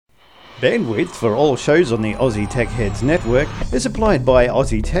Bandwidth for all shows on the Aussie Tech Heads network is supplied by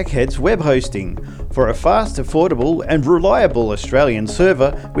Aussie Tech Heads Web Hosting. For a fast, affordable and reliable Australian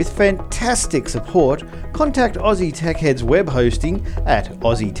server with fantastic support, contact Aussie Tech Heads Web Hosting at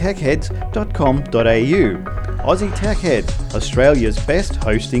aussietechheads.com.au. Aussie Tech Heads, Australia's best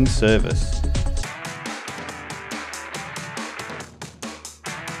hosting service.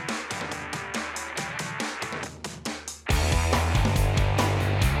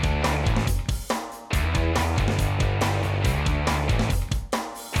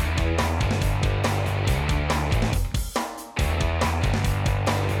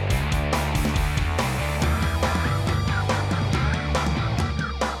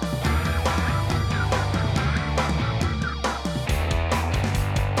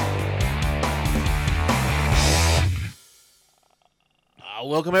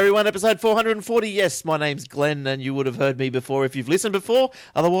 Welcome everyone, episode 440. Yes, my name's Glenn and you would have heard me before if you've listened before.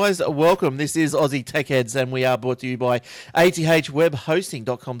 Otherwise, welcome. This is Aussie Tech Heads and we are brought to you by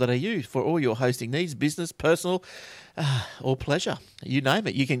athwebhosting.com.au for all your hosting needs, business, personal, or pleasure. You name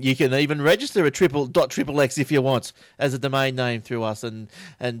it. You can even register a .xxx if you want as a domain name through us and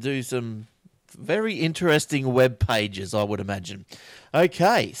do some very interesting web pages, I would imagine.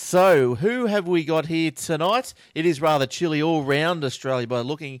 Okay, so who have we got here tonight? It is rather chilly all round Australia by the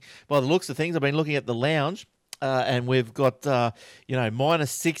looks of things. I've been looking at the lounge, and we've got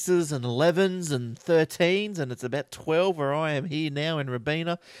 -6s and 11s and 13s, and it's about 12 where I am here now in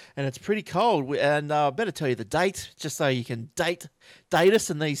Robina, and it's pretty cold. And I better tell you the date, just so you can date us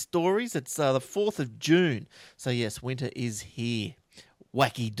in these stories. It's the 4th of June. So yes, winter is here.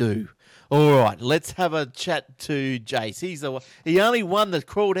 Wacky do. All right, let's have a chat to Jace. He's the only one that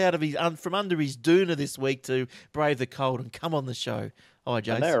crawled out of from under his doona this week to brave the cold and come on the show. Hi,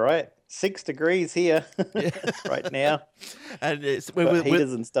 Jace. I know, right? 6 degrees here right now. And it's got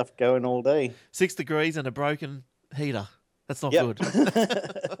heaters and stuff going all day. 6 degrees and a broken heater. That's not good.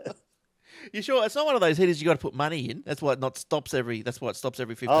 You sure it's not one of those heaters you got to put money in? That's why it stops every 15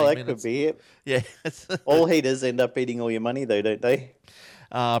 minutes. Oh, that could be it. Yeah. All heaters end up eating all your money though, don't they?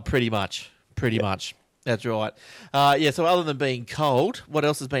 Pretty much. That's right. So other than being cold, what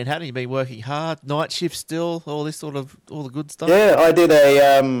else has been happening? You've been working hard, night shift still, all the good stuff? Yeah, I did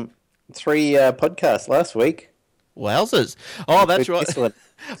a 3 podcasts last week. Wowzers. Oh, that's right.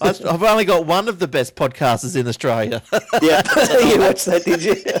 I've only got one of the best podcasters in Australia. Yeah, you watched that, did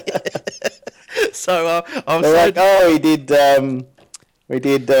you? So I'm we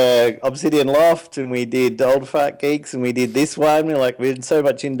did Obsidian Loft, and we did Old Fart Geeks, and we did this one. We're so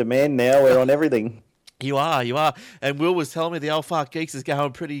much in demand now. We're on everything. You are. And Will was telling me the Old Fart Geeks is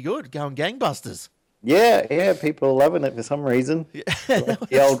going pretty good, going gangbusters. Yeah, people are loving it for some reason. Yeah. Like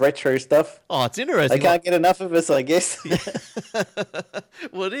the old retro stuff. Oh, it's interesting. They can't get enough of us, I guess.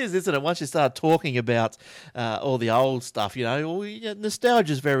 Well, it is, isn't it? Once you start talking about all the old stuff,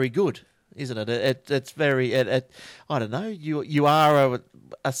 nostalgia is very good, isn't it? It's very, I don't know, you are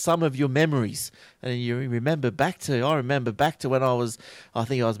a sum of your memories. And I remember back to when I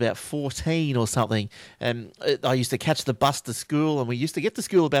think I was about 14 or something. And I used to catch the bus to school, and we used to get to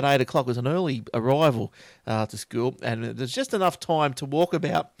school about 8 o'clock. It was an early arrival to school. And there's just enough time to walk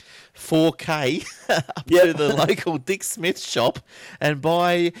about 4K up to the local Dick Smith shop and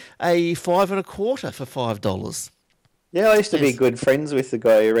buy a 5 1/4 for $5. Yeah, I used to be good friends with the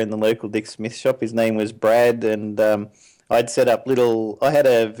guy who ran the local Dick Smith shop. His name was Brad, and I'd set up I had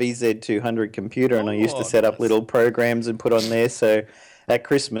a VZ200 computer, and I used to set up little programs and put on there. So at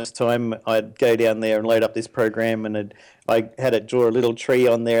Christmas time, I'd go down there and load up this program, and I had it draw a little tree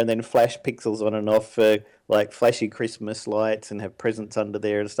on there and then flash pixels on and off for like flashy Christmas lights and have presents under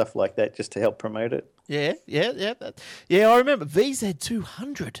there and stuff like that just to help promote it. Yeah. I remember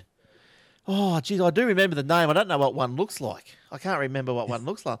VZ200. Oh, geez, I do remember the name. I don't know what one looks like. I can't remember what one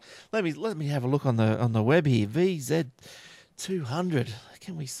looks like. Let me have a look on the web here. VZ200.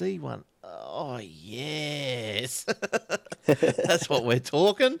 Can we see one? Oh, yes. That's what we're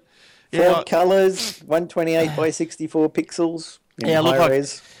talking. 4 colours, 128 by 64 pixels.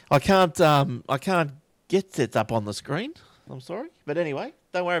 I can't get it up on the screen. I'm sorry. But anyway,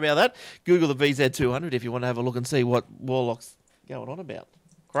 don't worry about that. Google the VZ200 if you want to have a look and see what Warlock's going on about.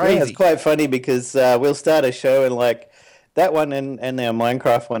 Crazy. Yeah, it's quite funny because we'll start a show and that one and our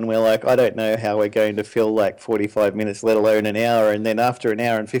Minecraft one, we're like, I don't know how we're going to fill 45 minutes, let alone an hour. And then after an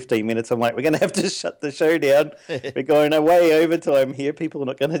hour and 15 minutes, I'm like, we're going to have to shut the show down. We're going way overtime here. People are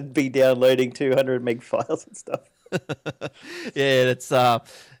not going to be downloading 200 meg files and stuff. Yeah, that's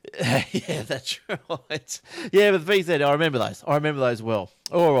right. Yeah, with VZ, I remember those well.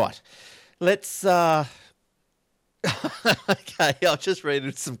 All right. Let's Okay, I'll just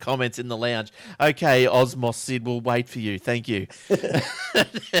read some comments in the lounge. Okay, Osmos Sid, we'll wait for you. Thank you.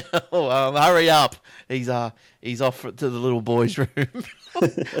 Hurry up. He's off to the little boys' room.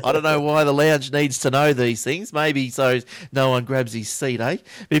 I don't know why the lounge needs to know these things. Maybe so no one grabs his seat, eh?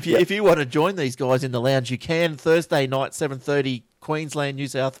 If you want to join these guys in the lounge, you can. Thursday night, 7:30, Queensland, New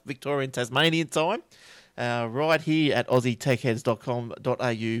South, Victorian, Tasmanian time. Right here at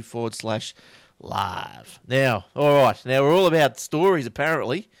aussietechheads.com.au/live. Now, all right. Now, we're all about stories,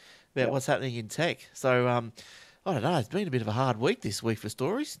 apparently, about what's happening in tech. So, I don't know. It's been a bit of a hard week this week for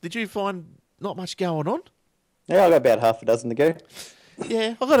stories. Did you find not much going on? Yeah, I got about half a dozen to go.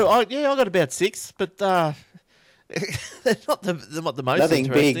 Yeah, I got about 6, but they're not the most Nothing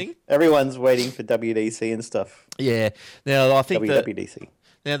interesting. big. Everyone's waiting for WDC and stuff. Yeah. Now, I think WWDC.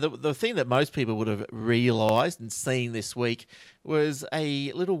 Now, the thing that most people would have realised and seen this week was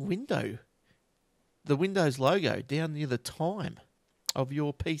a little window, the Windows logo down near the time of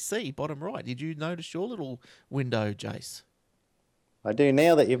your PC, bottom right. Did you notice your little window, Jace? I do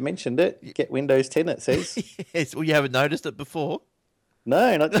now that you've mentioned it. Get Windows 10, it says. Yes, well, you haven't noticed it before?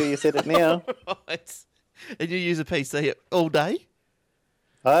 No, not till you said it now. Right. And you use a PC all day?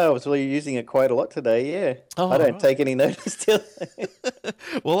 I was really using it quite a lot today, yeah. Oh, I don't right. take any notice till.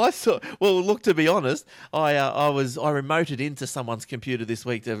 Well, look, to be honest, I remoted into someone's computer this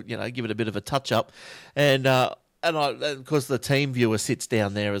week to, give it a bit of a touch up. And of course, the team viewer sits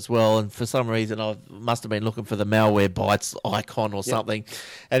down there as well. And for some reason, I must have been looking for the Malwarebytes icon or something.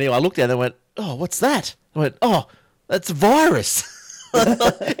 Anyway, I looked down and went, "Oh, what's that?" I went, "Oh, that's a virus."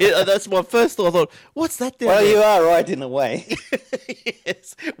 That's my first thought. I thought, what's that down Well, there? you are right in a way.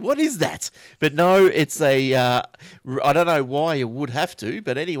 Yes. What is that? But no, it's a, I don't know why you would have to,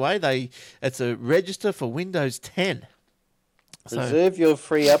 but anyway, it's a register for Windows 10. Reserve your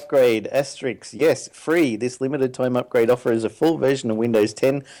free upgrade. Asterisk. Yes, free. This limited time upgrade offer is a full version of Windows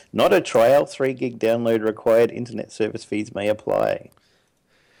 10, not a trial. 3 gig download required. Internet service fees may apply.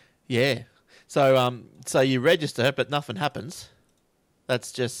 Yeah. So you register, but nothing happens.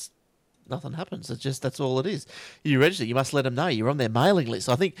 That's just, nothing happens. That's all it is. You register, you must let them know you're on their mailing list.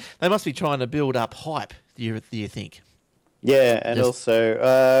 I think they must be trying to build up hype, do you think? Yeah, and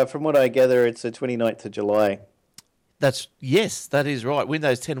also, from what I gather, it's the 29th of July. Yes, that is right.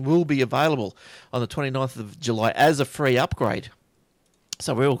 Windows 10 will be available on the 29th of July as a free upgrade.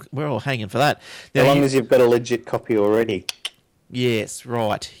 So we're all hanging for that. Now, As long as you've got a legit copy already. Yes,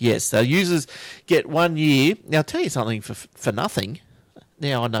 right. Yes, so users get 1 year. Now, I'll tell you something for nothing.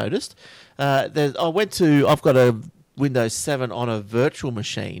 Now I noticed. I've got a Windows 7 on a virtual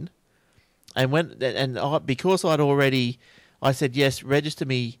machine, and because I said yes, register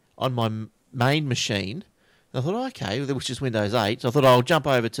me on my main machine. And I thought, okay, which is Windows 8. So I thought I'll jump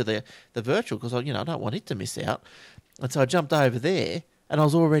over to the virtual because I don't want it to miss out. And so I jumped over there, and I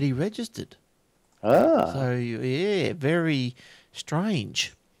was already registered. Ah. So yeah, very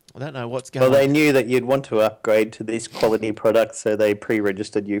strange. I don't know what's going on. Well, they knew that you'd want to upgrade to this quality product, so they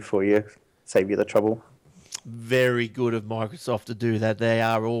pre-registered you for you. Save you the trouble. Very good of Microsoft to do that. They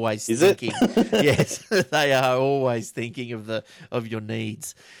are always Is thinking. it? Yes, they are always thinking of your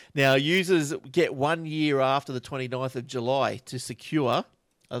needs. Now, users get 1 year after the 29th of July to secure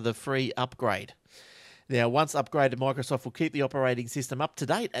the free upgrade. Now, once upgraded, Microsoft will keep the operating system up to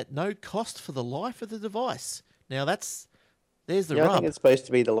date at no cost for the life of the device. Now, there's the I rub. think it's supposed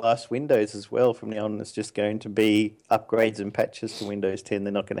to be the last Windows as well. From now on, it's just going to be upgrades and patches to Windows 10.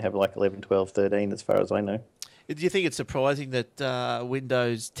 They're not going to have like 11, 12, 13 as far as I know. Do you think it's surprising that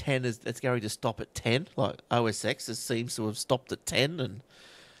Windows 10 it's going to stop at 10? Like OS X seems to have stopped at 10, and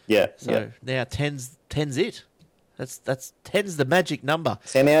Yeah. now 10's it. That's 10's the magic number.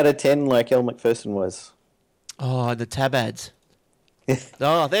 10 out of 10 like El McPherson was. Oh, and the tab ads.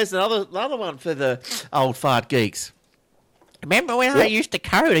 Oh, there's another one for the old fart geeks. Remember when I used to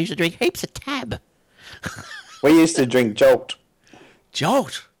code? I used to drink heaps of tab. We used to drink Jolt.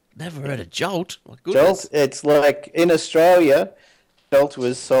 Jolt. Never heard of Jolt. My goodness. Jolt, it's like in Australia, Jolt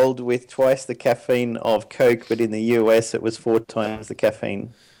was sold with twice the caffeine of Coke, but in the US it was 4 times the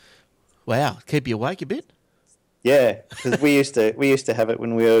caffeine. Wow, keep you awake a bit? Yeah, because we used to have it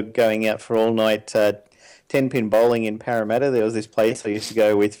when we were going out for all night 10-pin bowling in Parramatta. There was this place I used to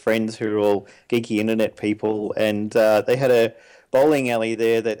go with friends who were all geeky internet people, and they had a bowling alley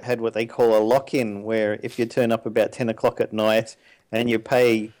there that had what they call a lock-in, where if you turn up about 10 o'clock at night and you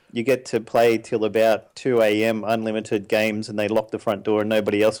pay, you get to play till about 2 a.m, unlimited games, and they locked the front door and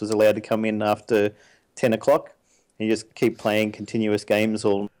nobody else was allowed to come in after 10 o'clock. And you just keep playing continuous games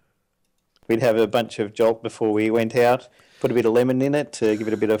all. We'd have a bunch of Jolt before we went out. put a bit of lemon in it to give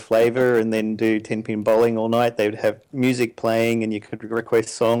it a bit of flavour, and then do 10-pin bowling all night. They would have music playing, and you could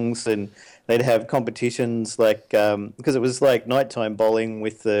request songs, and they'd have competitions like because it was like nighttime bowling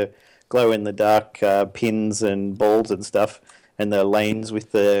with the glow-in-the-dark pins and balls and stuff, and the lanes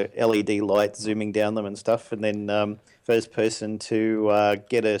with the LED lights zooming down them and stuff. And then first person to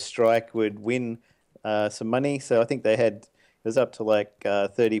get a strike would win some money. So I think it was up to like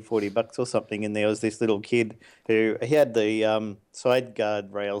 $30-40 or something. And there was this little kid he had the side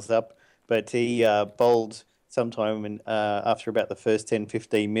guard rails up, but he bowled sometime after about the first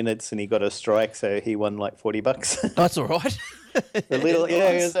 10-15 minutes, and he got a strike, so he won like $40. That's all right. The little, he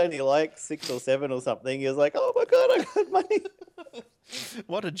was only like 6 or 7 or something. He was like, "Oh my god, I got money!"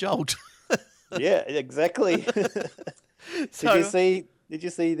 What a jolt! Yeah, exactly. So, Did you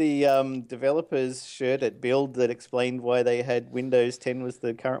see the developers shirt at Build that explained why they had Windows 10 was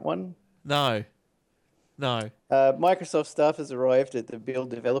the current one? No. Microsoft staff has arrived at the Build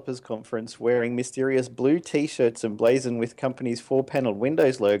Developers Conference wearing mysterious blue T-shirts emblazoned with company's 4-panel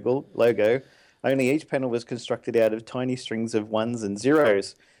Windows logo. Only each panel was constructed out of tiny strings of ones and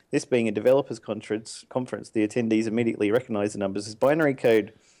zeros. This being a developers conference, the attendees immediately recognized the numbers as binary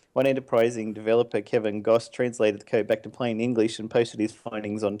code. One enterprising developer, Kevin Goss, translated the code back to plain English and posted his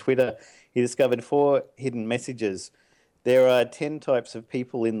findings on Twitter. He discovered 4 hidden messages. There are 10 types of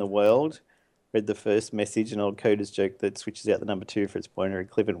people in the world. Read the first message, an old coder's joke that switches out the number 2 for its binary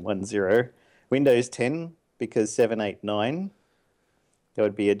equivalent 10. Windows 10, because 789. That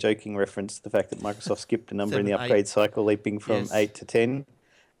would be a joking reference to the fact that Microsoft skipped a number in the upgrade cycle, leaping from 8 to 10.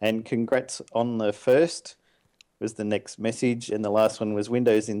 And congrats on the first was the next message. And the last one was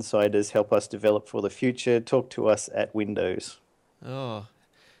Windows Insiders help us develop for the future. Talk to us at Windows. Oh,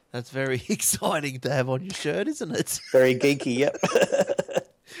 that's very exciting to have on your shirt, isn't it? Very geeky, yep.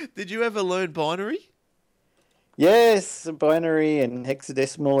 Did you ever learn binary? Yes, binary and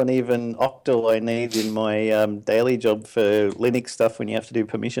hexadecimal and even octal I need in my daily job for Linux stuff when you have to do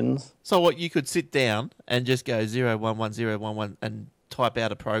permissions. So what, you could sit down and just go 011 and type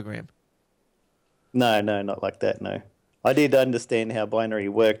out a program? No, not like that, no. I did understand how binary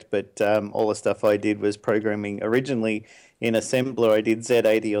worked, but all the stuff I did was programming originally in assembler. I did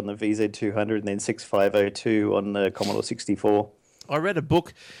Z80 on the VZ200 and then 6502 on the Commodore 64. I read a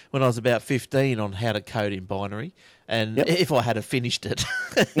book when I was about 15 on how to code in binary, and if I had have finished it,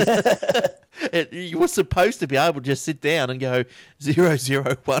 you were supposed to be able to just sit down and go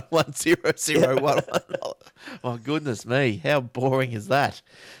 00110011. Oh, goodness me, how boring is that?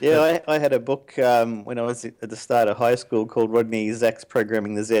 Yeah, I had a book when I was at the start of high school called Rodney Zach's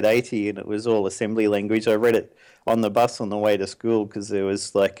Programming the Z80, and it was all assembly language. I read it on the bus on the way to school because there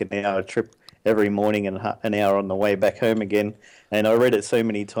was like an hour trip every morning and an hour on the way back home again. And I read it so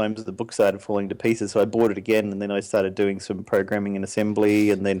many times the book started falling to pieces, so I bought it again, and then I started doing some programming in assembly,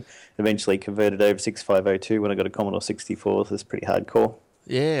 and then eventually converted over 6502 when I got a Commodore 64, so it's pretty hardcore.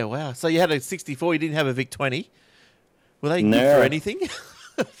 Yeah, wow. So you had a 64, you didn't have a VIC-20? Were they No. good for anything?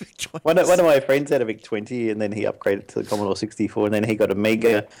 One of my friends had a VIC-20, and then he upgraded to the Commodore 64, and then he got a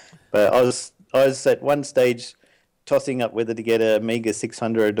Amiga. But I was at one stage tossing up whether to get a Amiga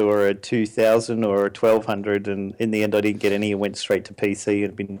 600 or a 2000 or a 1200, and in the end I didn't get any and went straight to PC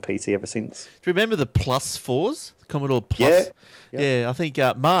and been PC ever since. Do you remember the Plus 4s? Commodore Plus? Yeah. I think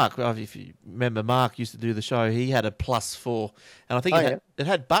Mark, if you remember, Mark used to do the show. He had a Plus 4, and I think it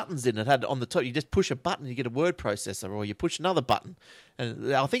had buttons in it. It had on the top, you just push a button, you get a word processor, or you push another button.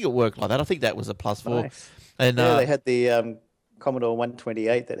 And I think it worked like that. I think that was a Plus 4. Nice. And they had the Commodore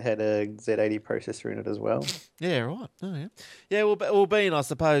 128 that had a Z80 processor in it as well. Yeah, right. Oh, yeah. Yeah, well, being, I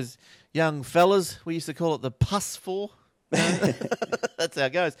suppose, young fellas, we used to call it the Plus 4. That's how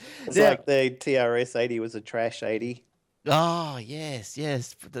it goes. It's like the TRS 80 was a trash 80. Oh, yes.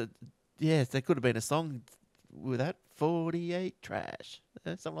 Yes, there could have been a song with that. 48 trash.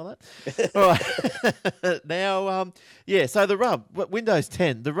 Something like that. All right. Now, so the rub, Windows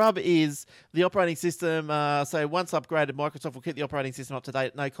 10, the rub is the operating system. So once upgraded, Microsoft will keep the operating system up to date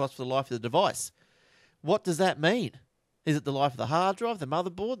at no cost for the life of the device. What does that mean? Is it the life of the hard drive, the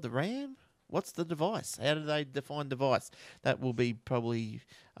motherboard, the RAM? What's the device? How do they define device? That will be probably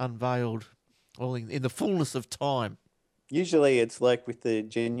unveiled in the fullness of time. Usually it's like with the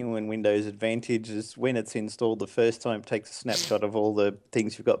genuine Windows Advantage is when it's installed the first time, it takes a snapshot of all the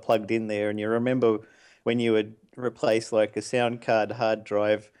things you've got plugged in there. And you remember when you would replace like a sound card, hard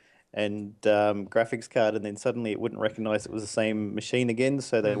drive and graphics card, and then suddenly it wouldn't recognize it was the same machine again.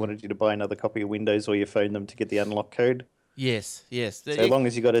 So they wanted you to buy another copy of Windows or you phone them to get the unlock code. Yes. So as long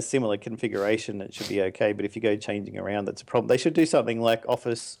as you've got a similar configuration, it should be okay. But if you go changing around, that's a problem. They should do something like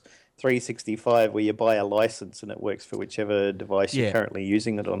Office 365 where you buy a license and it works for whichever device Yeah. you're currently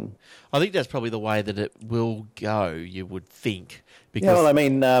using it on. I think that's probably the way that it will go, you would think. Because, Yeah, well, I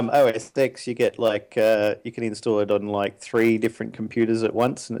mean, OS X, you get you can install it on like 3 different computers at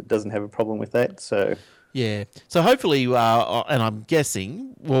once, and it doesn't have a problem with that. So, yeah. So hopefully, and I'm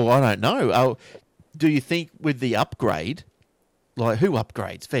guessing, well, I don't know. Do you think with the upgrade, like who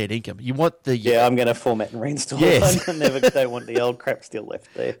upgrades? Fair income. You want the... yeah, I'm going to format and reinstall Yes. it. I never don't want the old crap still left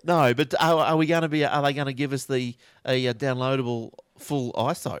there. No, but are we going to be? Are they going to give us a downloadable full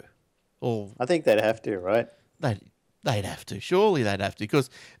ISO? Or I think they'd have to, right? they'd have to. Surely they'd have to, because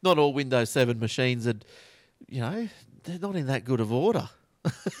not all Windows 7 machines are, they're not in that good of order.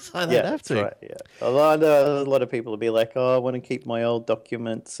 So they'd have to. That's right, yeah. Although I know a lot of people will be like, oh, I want to keep my old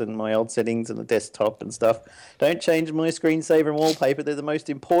documents and my old settings and the desktop and stuff. Don't change my screensaver and wallpaper. They're the most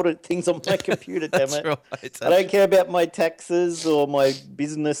important things on my computer, damn That's it. right. I don't care about my taxes or my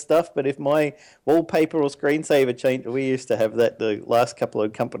business stuff, but if my wallpaper or screensaver change, we used to have that the last couple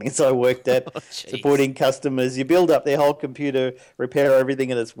of companies I worked at, supporting customers. You build up their whole computer, repair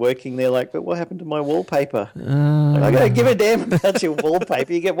everything, and it's working. They're like, but what happened to my wallpaper? I don't give a damn about your wallpaper.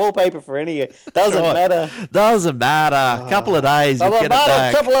 You get wallpaper for any. Doesn't matter. Doesn't matter. Couple of days, you get it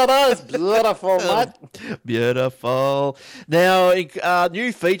back. Couple of days. Beautiful, mate. Beautiful. Now,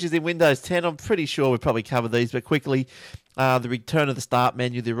 new features in Windows 10. I'm pretty sure we've probably covered these, but quickly. The return of the Start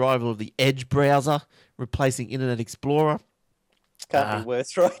menu, the arrival of the Edge browser, replacing Internet Explorer. Can't be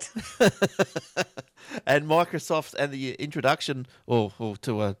worse, right? And Microsoft, and the introduction, or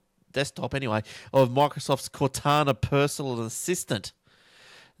to a desktop anyway, of Microsoft's Cortana personal assistant.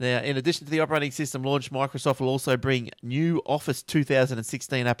 Now, in addition to the operating system launch, Microsoft will also bring new Office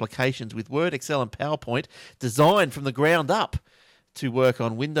 2016 applications with Word, Excel, and PowerPoint designed from the ground up to work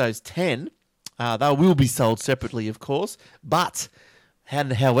on Windows 10. They will be sold separately, of course, but,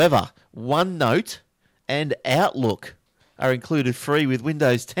 however, OneNote and Outlook are included free with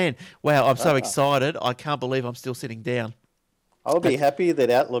Windows 10. Wow, I'm so excited. I can't believe I'm still sitting down. I'll be happy that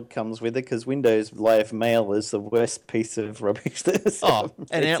Outlook comes with it because Windows Live Mail is the worst piece of rubbish there's. Oh,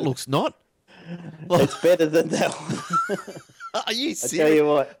 and Outlook's not? It's better than that one. Are you serious? I tell you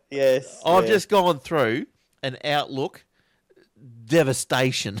what, yes. I've just gone through an Outlook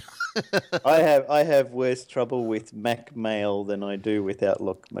devastation. I have worse trouble with Mac Mail than I do with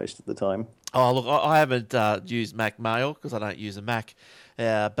Outlook most of the time. Oh, look, I haven't used Mac Mail because I don't use a Mac.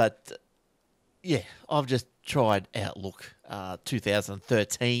 But, yeah, I've just tried Outlook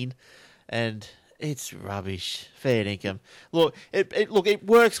 2013, and it's rubbish. Fair income. Look, it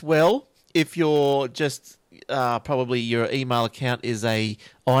works well if you're just probably your email account is a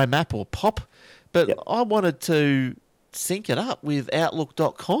IMAP or POP, but Yep. I wanted to sync it up with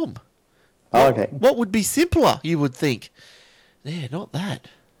Outlook.com. Oh, okay. What would be simpler, you would think? Yeah, not that.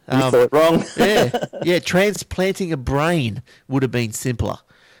 You thought wrong. yeah, transplanting a brain would have been simpler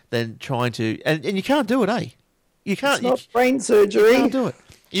than trying to, and you can't do it, eh? You can't. It's not brain surgery. You can't do it.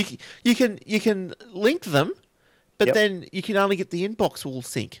 You can link them, but Yep. then you can only get the inbox will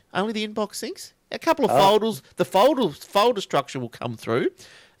sync. Only the inbox syncs. A couple of folders. The folder structure will come through,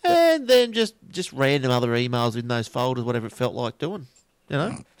 and then just random other emails in those folders, whatever it felt like doing.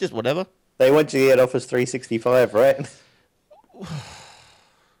 Just whatever. They want you to get Office 365, right?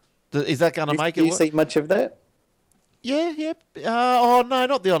 Is that going to make Do it you work? see much of that? Yeah. Oh, no,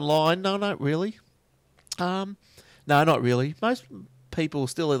 not the online. No, not really. No, not really. Most people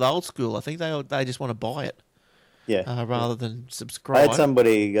still are the old school. I think they just want to buy it Yeah. rather than subscribe. I had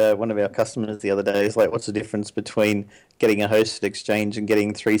somebody, one of our customers the other day, is like, what's the difference between getting a hosted exchange and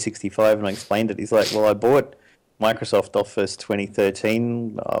getting 365? And I explained it. He's like, well, I bought Microsoft Office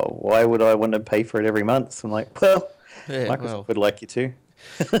 2013. Why would I want to pay for it every month? I'm like, well, Yeah, Microsoft would like you to.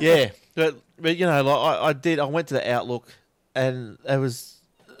 Yeah, but I went to the Outlook, and it was.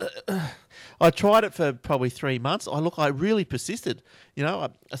 I tried it for probably 3 months. I really persisted. I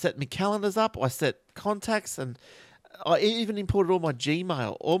set my calendars up. I set contacts, and I even imported all my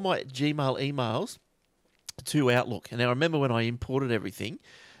Gmail emails to Outlook. And I remember when I imported everything,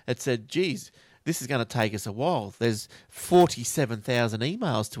 it said, "Geez, this is going to take us a while. There's 47,000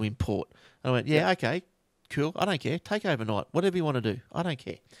 emails to import." And I went, "Yeah, okay." Cool, I don't care. Take overnight. Whatever you want to do. I don't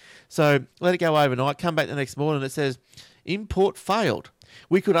care. So let it go overnight. Come back the next morning. It says, import failed.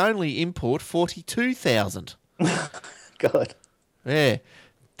 We could only import 42,000. God. Yeah.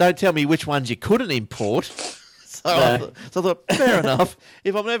 Don't tell me which ones you couldn't import. So I thought, fair enough.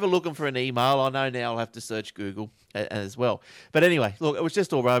 If I'm ever looking for an email, I know now I'll have to search Google as well. But anyway, look, it was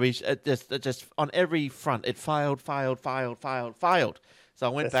just all rubbish. It just on every front, it failed. So I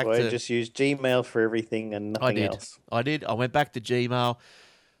went back to... just use Gmail for everything and nothing else. I did. I went back to Gmail.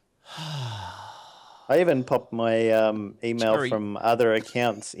 I even popped my email Sorry. from other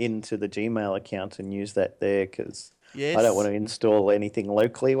accounts into the Gmail account and use that there because Yes. I don't want to install anything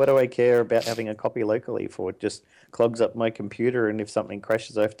locally. What do I care about having a copy locally for? It just clogs up my computer, and if something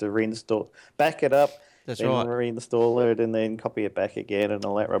crashes, I have to reinstall, back it up, That's then right. reinstall it, and then copy it back again and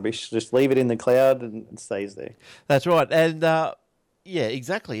all that rubbish. Just leave it in the cloud and it stays there. That's right. And yeah,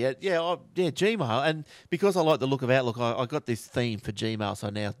 exactly. Gmail. And because I like the look of Outlook, I got this theme for Gmail. So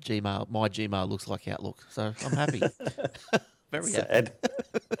now my Gmail looks like Outlook. So I'm happy. Very happy. Sad.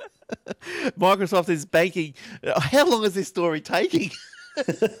 Microsoft is banking. How long is this story taking?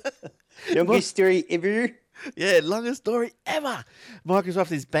 Longest story ever. Yeah, longest story ever.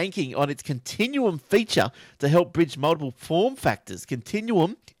 Microsoft is banking on its Continuum feature to help bridge multiple form factors.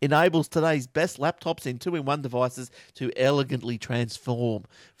 Continuum enables today's best laptops in 2-in-1 devices to elegantly transform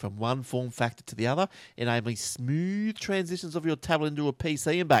from one form factor to the other, enabling smooth transitions of your tablet into a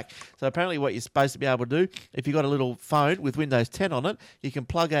PC and back. So apparently what you're supposed to be able to do, if you've got a little phone with Windows 10 on it, you can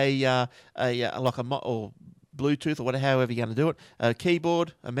plug or Bluetooth or whatever, however you're going to do it, a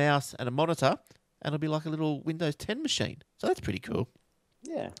keyboard, a mouse, and a monitor, and it'll be like a little Windows 10 machine. So that's pretty cool.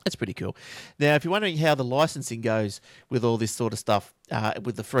 Yeah. That's pretty cool. Now, if you're wondering how the licensing goes with all this sort of stuff,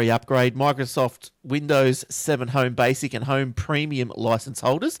 with the free upgrade, Microsoft Windows 7 Home Basic and Home Premium license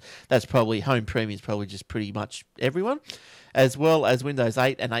holders, that's probably, Home Premium is probably just pretty much everyone, as well as Windows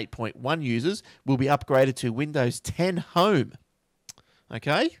 8 and 8.1 users will be upgraded to Windows 10 Home.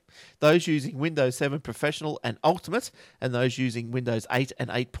 Okay, those using Windows 7 Professional and Ultimate, and those using Windows 8 and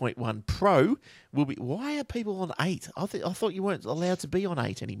 8.1 Pro will be. Why are people on 8? I thought you weren't allowed to be on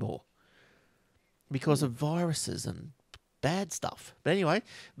 8 anymore because of viruses and bad stuff. But anyway,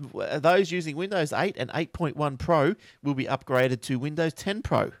 those using Windows 8 and 8.1 Pro will be upgraded to Windows 10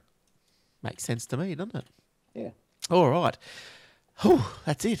 Pro. Makes sense to me, doesn't it? Yeah. All right. Oh,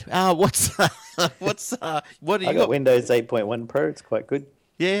 that's it. What do you I got Windows 8.1 Pro. It's quite good.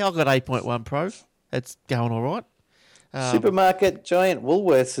 Yeah, I've got 8.1 Pro. It's going all right. Supermarket giant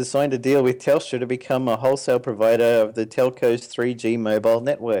Woolworths has signed a deal with Telstra to become a wholesale provider of the telco's 3G mobile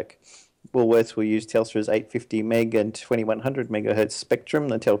network. Woolworths will use Telstra's 850 meg and 2100 megahertz spectrum,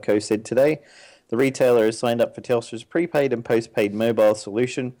 the telco said today. The retailer has signed up for Telstra's prepaid and postpaid mobile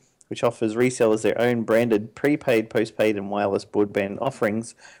solution, which offers resellers their own branded prepaid, postpaid and wireless broadband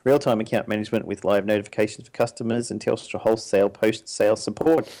offerings, real-time account management with live notifications for customers, and Telstra wholesale post-sale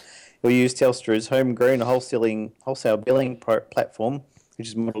support. It will use Telstra's homegrown wholesale billing platform, which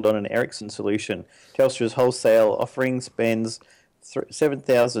is modelled on an Ericsson solution. Telstra's wholesale offering spans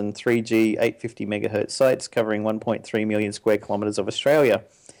 7,000 3G 850 megahertz sites covering 1.3 million square kilometres of Australia.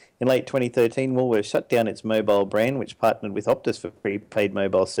 In late 2013, Woolworths shut down its mobile brand, which partnered with Optus for prepaid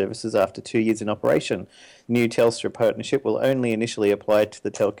mobile services after 2 years in operation. The new Telstra partnership will only initially apply to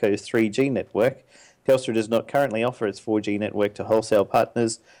the telco's 3G network. Telstra does not currently offer its 4G network to wholesale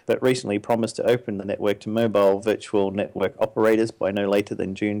partners, but recently promised to open the network to mobile virtual network operators by no later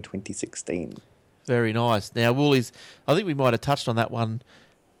than June 2016. Very nice. Now, Woolies, I think we might have touched on that one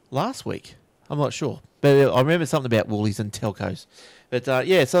last week. I'm not sure. But I remember something about Woolies and telcos. But, so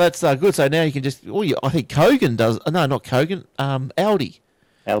that's good. So now you can just... I think Kogan does... No, not Kogan. Aldi.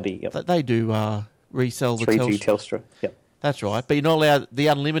 Aldi, yep. They do resell the 3G Telstra, yep. That's right. But you're not allowed... The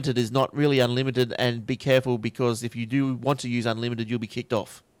unlimited is not really unlimited, and be careful because if you do want to use unlimited, you'll be kicked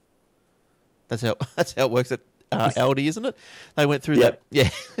off. That's how it works at Aldi, isn't it? They went through that. Yeah.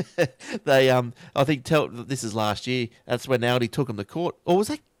 They, I think, this is last year. That's when Aldi took them to court. Or was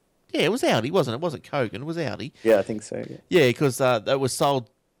that... Yeah, it was Aldi, wasn't it? It wasn't Kogan, it was Aldi. Yeah, I think so, yeah. Yeah, because that was sold...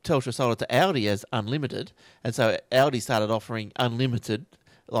 Telstra sold it to Aldi as unlimited, and so Aldi started offering unlimited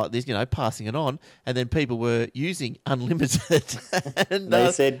like this, passing it on, and then people were using unlimited. And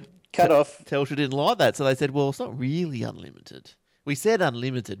they said, cut off. Telstra didn't like that, so they said, well, it's not really unlimited. We said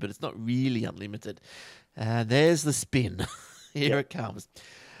unlimited, but it's not really unlimited. And there's the spin. Here it comes.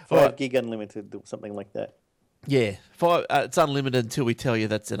 5 gig unlimited, something like that. Yeah, it's unlimited until we tell you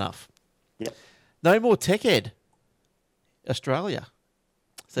that's enough. Yeah. No more Tech Ed. Australia.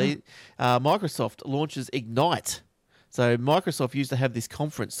 See, Microsoft launches Ignite. So Microsoft used to have this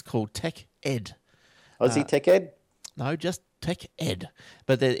conference called Tech Ed. Aussie Tech Ed? No, just Tech Ed.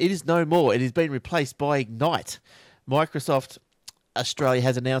 But it is no more. It has been replaced by Ignite. Microsoft Australia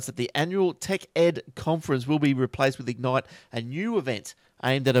has announced that the annual Tech Ed conference will be replaced with Ignite, a new event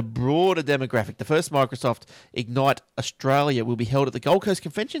aimed at a broader demographic. The first Microsoft Ignite Australia will be held at the Gold Coast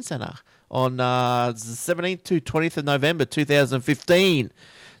Convention Centre on 17th to 20th of November 2015.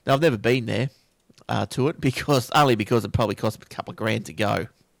 Now, I've never been there to it because it probably costs a couple of $1,000 to go.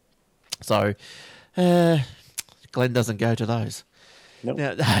 So, Glenn doesn't go to those. Nope.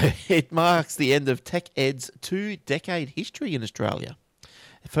 Now, it marks the end of TechEd's 2-decade history in Australia.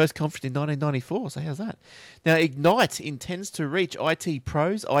 The first conference in 1994, so how's that? Now, Ignite intends to reach IT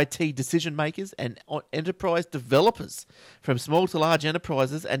pros, IT decision makers, and enterprise developers from small to large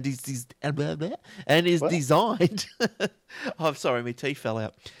enterprises and is designed... I'm sorry, my teeth fell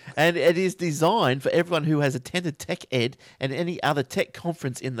out. And it is designed for everyone who has attended TechEd and any other tech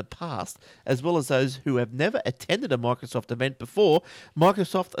conference in the past, as well as those who have never attended a Microsoft event before.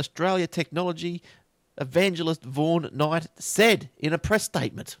 Microsoft Australia Technology evangelist Vaughan Knight said in a press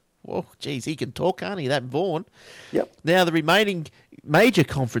statement. Well, geez, he can talk, can't he, that Vaughan? Yep. Now, the remaining major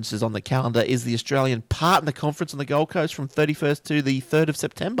conferences on the calendar is the Australian Partner Conference on the Gold Coast from 31st to the 3rd of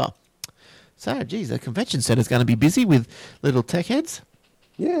September. So, geez, the convention centre's going to be busy with little tech heads.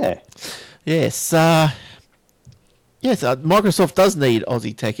 Yeah. Yes. Microsoft does need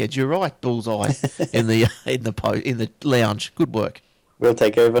Aussie tech heads. You're right, bullseye in the lounge. Good work. We'll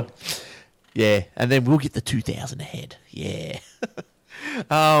take over. Yeah, and then we'll get the 2,000 ahead. Yeah.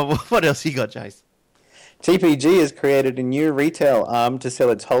 What else you got, Jace? TPG has created a new retail arm to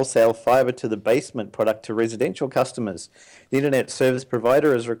sell its wholesale fibre to the basement product to residential customers. The internet service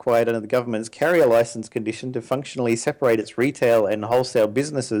provider is required under the government's carrier licence condition to functionally separate its retail and wholesale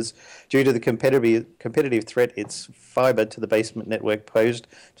businesses due to the competitive threat its fibre to the basement network posed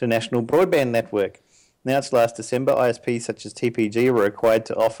to National Broadband Network. Announced last December, ISPs such as TPG were required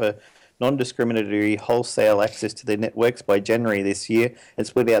to offer non-discriminatory wholesale access to their networks by January this year and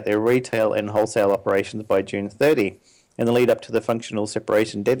split out their retail and wholesale operations by June 30. In the lead up to the functional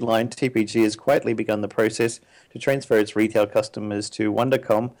separation deadline, TPG has quietly begun the process to transfer its retail customers to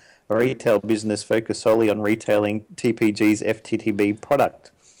Wondercom, a retail business focused solely on retailing TPG's FTTB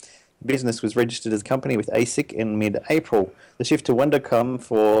product. The business was registered as a company with ASIC in mid-April. The shift to Wondercom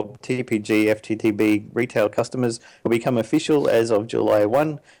for TPG FTTB retail customers will become official as of July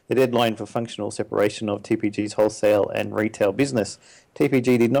 1, the deadline for functional separation of TPG's wholesale and retail business.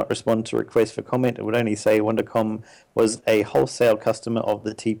 TPG did not respond to requests for comment. It would only say Wondercom was a wholesale customer of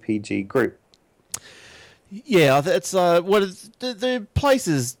the TPG group. Yeah, that's the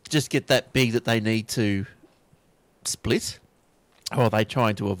places just get that big that they need to split. Or are they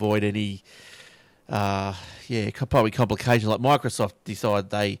trying to avoid any, probably complications? Like Microsoft decide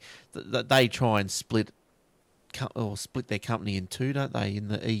they try and split their company in two, don't they, in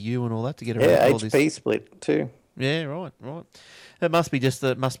the EU and all that to get around all this. HP split too. Yeah, right. It must be just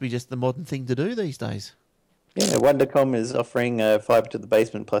the modern thing to do these days. Yeah, Wondercom is offering a fibre to the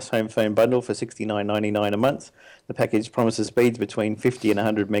basement plus home phone bundle for $69.99 a month. The package promises speeds between 50 and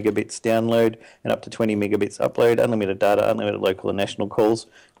 100 megabits download and up to 20 megabits upload, unlimited data, unlimited local and national calls,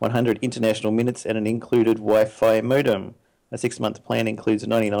 100 international minutes, and an included Wi-Fi modem. A 6-month plan includes a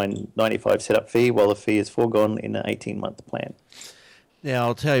 $99.95 setup fee, while the fee is foregone in an 18-month plan. Now,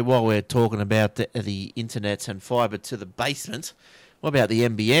 I'll tell you, while we're talking about the internet and fibre to the basement, what about the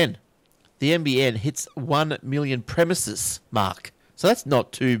NBN? The NBN hits 1 million premises mark. So that's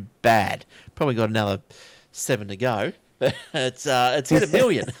not too bad. Probably got another 7 to go. But it's hit 1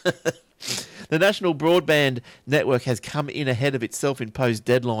 million. The National Broadband Network has come in ahead of its self-imposed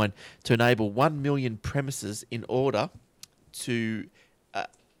deadline to enable 1 million premises in order to...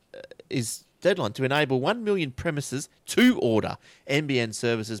 to enable 1 million premises to order NBN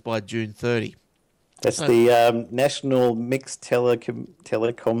services by June 30. That's the National Mixed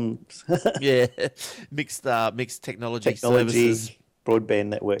Telecoms. Yeah, mixed technology services broadband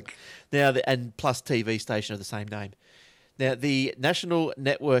network. Now, and plus TV station of the same name. Now, the National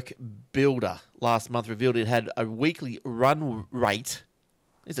Network Builder last month revealed it had a weekly run rate.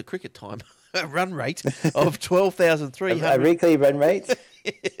 Is it cricket time? A run rate of 12,300. A weekly run rate.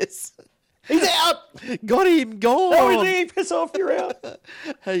 Yes. He's out! Got him, gone! Oh, Lee, piss off, you're out.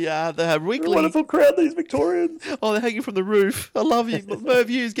 Hey, the weekly... What a wonderful crowd, these Victorians. Oh, they're hanging from the roof. I love you. Merv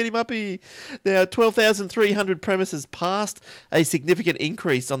Hughes, get him up here. Now, 12,300 premises passed, a significant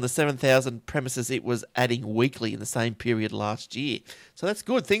increase on the 7,000 premises it was adding weekly in the same period last year. So that's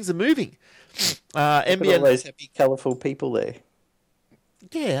good. Things are moving. NBN... all those happy, colourful people there.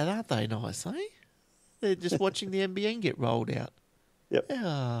 Yeah, aren't they nice, eh? They're just watching the NBN get rolled out. Yep.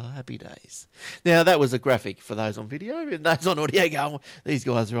 Ah, happy days. Now, that was a graphic for those on video, and those on audio going, these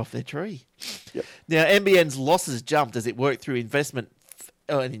guys are off their tree. Yep. Now, NBN's losses jumped as it worked through an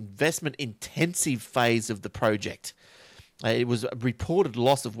investment-intensive phase of the project. It was a reported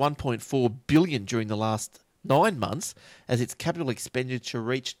loss of $1.4 billion during the last 9 months, as its capital expenditure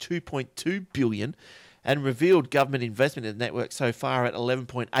reached $2.2 billion, and revealed government investment in the network so far at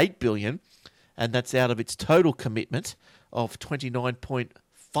 $11.8 billion, and that's out of its total commitment of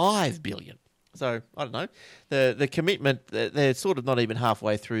 $29.5 billion. So, I don't know. The commitment, they're sort of not even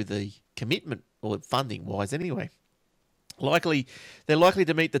halfway through the commitment, or funding-wise anyway. They're likely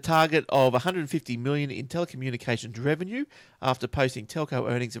to meet the target of 150 million in telecommunications revenue after posting telco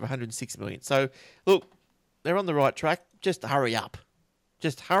earnings of 106 million. So, look, they're on the right track. Just hurry up.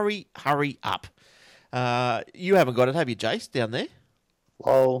 Just hurry up. You haven't got it, have you, Jace, down there?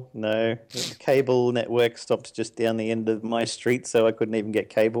 Oh, no. The cable network stopped just down the end of my street, so I couldn't even get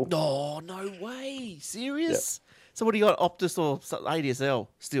cable. Oh, no way. Serious? Yep. So what do you got, Optus or ADSL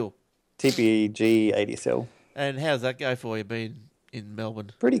still? TPG ADSL. And how's that go for you being in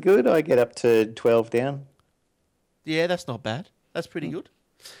Melbourne? Pretty good. I get up to 12 down. Yeah, that's not bad. That's pretty good.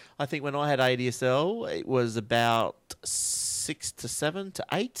 I think when I had ADSL, it was about 6 to 7 to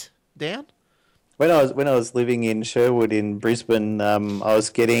 8 down. When I was living in Sherwood in Brisbane, I was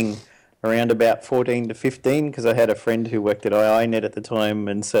getting around about 14 to 15 because I had a friend who worked at iiNet at the time,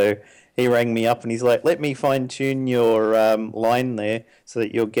 and so he rang me up and he's like, "Let me fine tune your line there so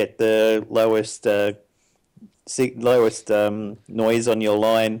that you'll get the lowest noise on your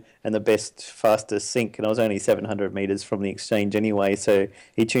line and the best, fastest sync." And I was only 700 meters from the exchange anyway, so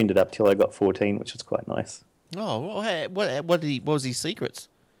he tuned it up till I got 14, which was quite nice. Oh, well, what was his secrets?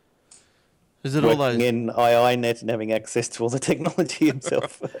 Is it Working all those in iiNet and having access to all the technology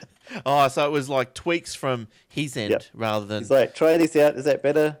himself? Oh, so it was like tweaks from his end rather than. He's like, "Try this out. Is that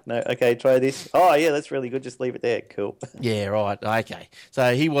better? No, okay. Try this. Oh, yeah, that's really good. Just leave it there. Cool." Yeah, right. Okay.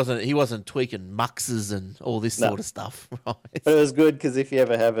 So he wasn't tweaking muxes and all this sort of stuff, right? But it was good because if you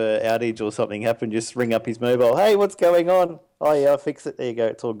ever have an outage or something happen, just ring up his mobile. "Hey, what's going on?" "Oh yeah, I'll fix it." There you go.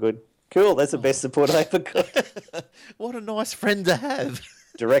 It's all good. Cool. That's the best support I ever got. What a nice friend to have.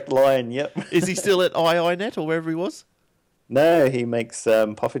 Direct line. Yep. Is he still at iiNet or wherever he was? No, he makes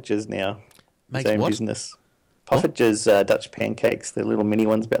poffertjes now. Makes his own what? business. Poffertjes, Dutch pancakes. They're little mini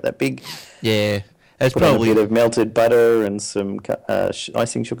ones about that big. Yeah. It's Put on probably a bit of melted butter and some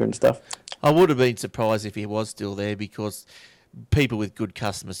icing sugar and stuff. I would have been surprised if he was still there because people with good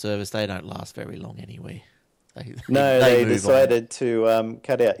customer service, they don't last very long anyway. They decided to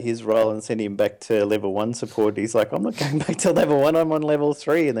cut out his role and send him back to level 1 support. He's like, "I'm not going back to level 1, I'm on level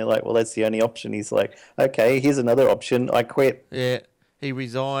 3. And they're like, "Well, that's the only option." He's like, "Okay, here's another option. I quit." Yeah, he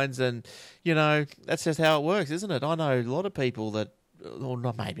resigns and, that's just how it works, isn't it? I know a lot of people that, or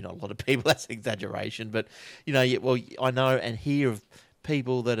maybe not a lot of people, that's exaggeration, but, I know and hear of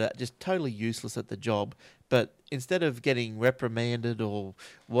people that are just totally useless at the job, but instead of getting reprimanded or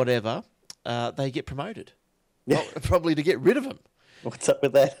whatever, they get promoted. Yeah. Probably to get rid of them. What's up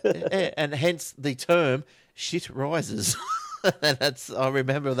with that? And hence the term "shit rises." And I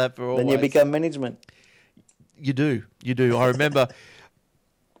remember that for always. Then you become management. You do. I remember.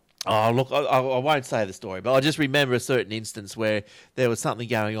 Oh, look, I won't say the story, but I just remember a certain instance where there was something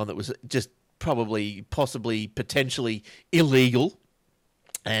going on that was just possibly, potentially illegal,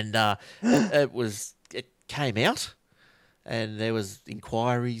 and it came out. And there was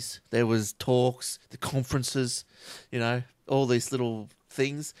inquiries, there was talks, the conferences, all these little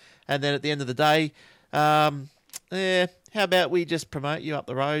things. And then at the end of the day, how about we just promote you up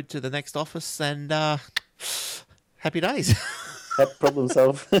the road to the next office and happy days. Problem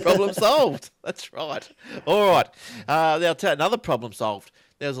solved. Problem solved. That's right. All right. Now, another problem solved.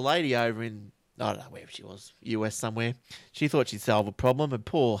 There was a lady over in, I don't know where she was, US somewhere. She thought she'd solve a problem, and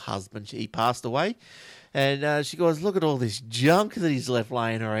poor husband, he passed away. And she goes, "Look at all this junk that he's left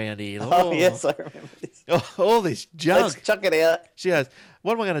laying around here." Oh, yes, I remember this. All this junk. Let's chuck it out. She goes,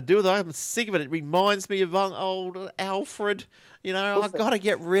 "What am I going to do with it? I'm sick of it. It reminds me of old Alfred. I've got to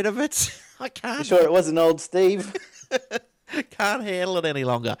get rid of it. I can't." You sure it wasn't old Steve? Can't handle it any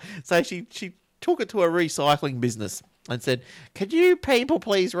longer. So she took it to a recycling business and said, "Could you people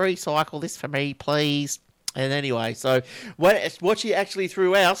please recycle this for me, please?" And anyway, so what she actually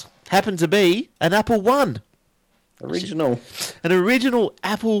threw out happened to be an Apple I. Original. An original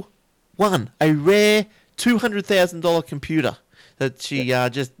Apple I. A rare $200,000 computer that she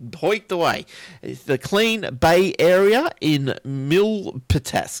just hoiked away. It's the Clean Bay area in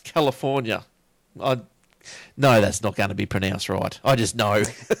Milpitas, California. No, that's not going to be pronounced right. I just know.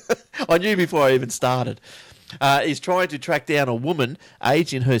 I knew before I even started. Is trying to track down a woman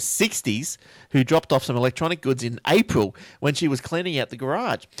aged in her 60s who dropped off some electronic goods in April when she was cleaning out the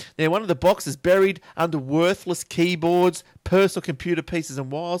garage. Now, one of the boxes buried under worthless keyboards, personal computer pieces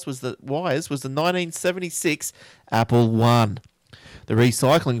and wires was the 1976 Apple I. The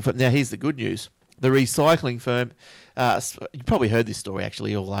recycling firm, now here's the good news. The recycling firm, you probably heard this story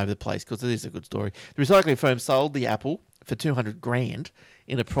actually all over the place because it is a good story. The recycling firm sold the Apple for $200,000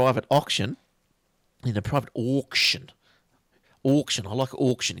 in a private auction. auction. I like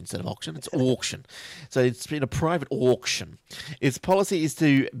auction instead of auction. It's auction. So it's been a private auction. Its policy is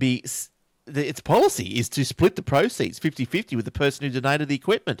to split the proceeds 50-50 with the person who donated the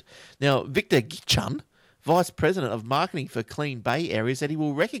equipment. Now, Victor Gichan, Vice President of Marketing for Clean Bay Area, said he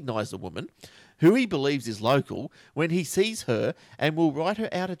will recognise the woman, who he believes is local, when he sees her and will write her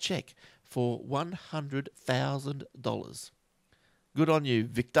out a cheque for $100,000. Good on you,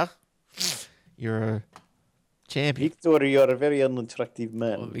 Victor. You're a champion. Victor, you're a very unattractive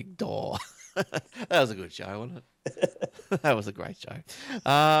man. Oh, Victor. That was a good show, wasn't it? That was a great show.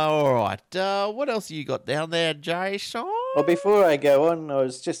 All right. What else you got down there, Jason? Well, before I go on, I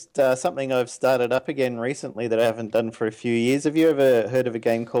was just something I've started up again recently that I haven't done for a few years. Have you ever heard of a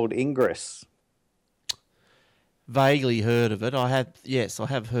game called Ingress? Vaguely heard of it. I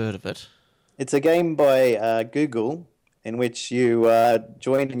have heard of it. It's a game by Google in which you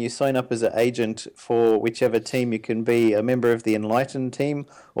join and you sign up as an agent for whichever team. You can be a member of the Enlightened team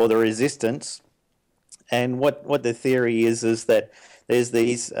or the Resistance. And what the theory is that there's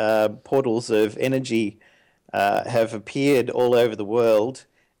these portals of energy have appeared all over the world,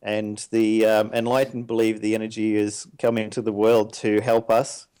 and the Enlightened believe the energy is coming to the world to help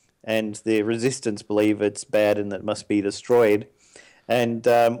us, and the Resistance believe it's bad and that must be destroyed. And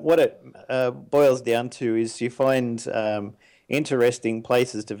what it boils down to is you find interesting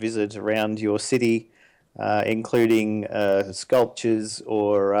places to visit around your city, including sculptures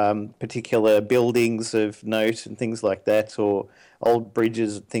or particular buildings of note and things like that, or old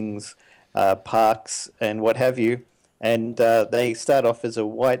bridges and things, parks and what have you. And they start off as a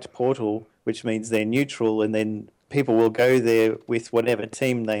white portal, which means they're neutral, and then people will go there with whatever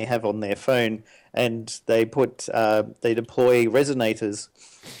team they have on their phone, and they deploy resonators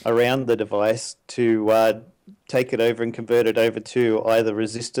around the device to take it over and convert it over to either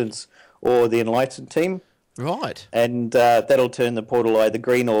Resistance or the Enlightened team. Right. And that'll turn the portal either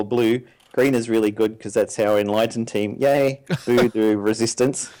green or blue. Green is really good because that's our Enlightened team. Yay, boo to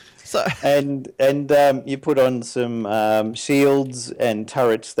Resistance. So And you put on some shields and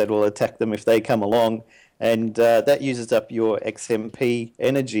turrets that will attack them if they come along. And that uses up your XMP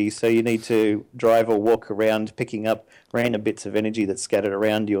energy, so you need to drive or walk around picking up random bits of energy that's scattered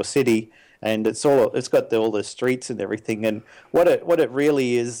around your city. And it's got all the streets and everything. And what it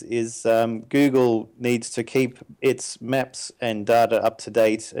really is Google needs to keep its maps and data up to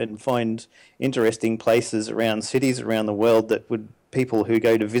date and find interesting places around cities around the world that people who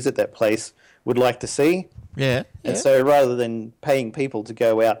go to visit that place would like to see. Yeah. And so rather than paying people to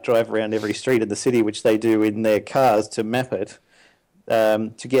go out, drive around every street in the city, which they do in their cars to map it,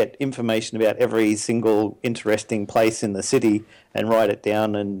 to get information about every single interesting place in the city and write it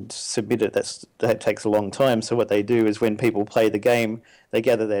down and submit it, that takes a long time. So what they do is when people play the game, they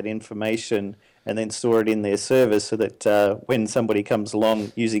gather that information and then store it in their server so that when somebody comes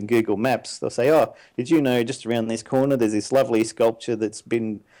along using Google Maps, they'll say, oh, did you know just around this corner there's this lovely sculpture that's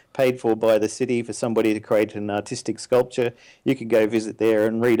been paid for by the city for somebody to create an artistic sculpture? You can go visit there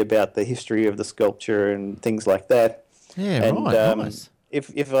and read about the history of the sculpture and things like that. Yeah, and, right, nice.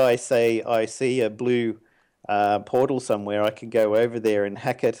 If I say I see a blue portal somewhere, I can go over there and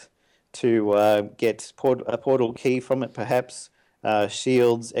hack it to get a portal key from it, perhaps,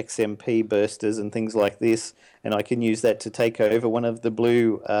 shields, XMP bursters and things like this, and I can use that to take over one of the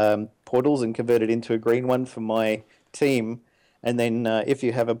blue portals and convert it into a green one for my team. And then if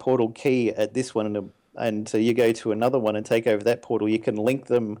you have a portal key at this one and you go to another one and take over that portal, you can link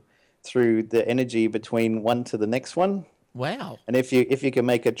them through the energy between one to the next one. Wow. And if you can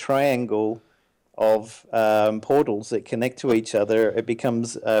make a triangle of portals that connect to each other, it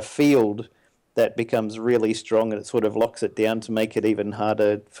becomes a field that becomes really strong, and it sort of locks it down to make it even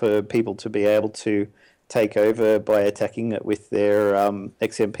harder for people to be able to take over by attacking it with their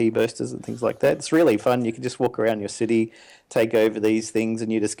XMP boosters and things like that. It's really fun. You can just walk around your city, take over these things,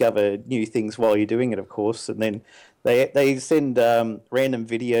 and you discover new things while you're doing it, of course. And then they send random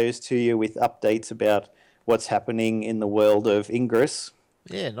videos to you with updates about what's happening in the world of Ingress.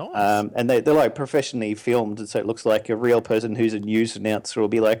 Yeah, nice. And they're like professionally filmed, so it looks like a real person who's a news announcer will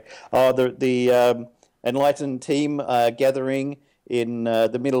be like, oh, the Enlightened team are gathering in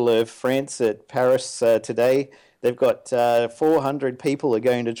the middle of France at Paris today. They've got 400 people are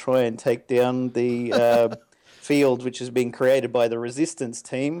going to try and take down the field which has been created by the Resistance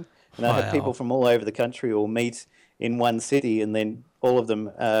team. And I have people from all over the country all meet in one city, and then all of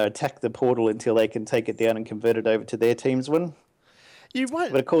them attack the portal until they can take it down and convert it over to their team's one. You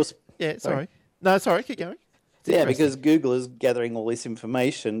won't. But of course... Yeah, sorry. No, sorry, keep going. Yeah, because Google is gathering all this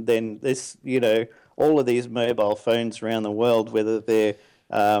information, then this, all of these mobile phones around the world, whether they're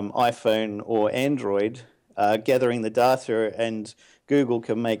iPhone or Android, gathering the data, and Google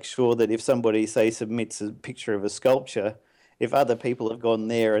can make sure that if somebody, say, submits a picture of a sculpture, if other people have gone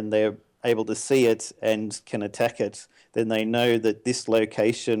there and they're able to see it and can attack it, then they know that this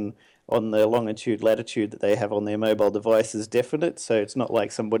location on the longitude, latitude that they have on their mobile device is definite. So it's not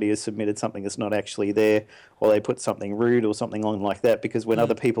like somebody has submitted something that's not actually there, or they put something rude or something on like that, because when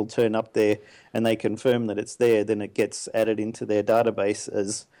other people turn up there and they confirm that it's there, then it gets added into their database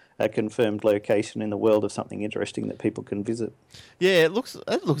as a confirmed location in the world of something interesting that people can visit. Yeah, it looks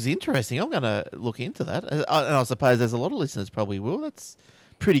interesting. I'm going to look into that. And I suppose there's a lot of listeners probably will. That's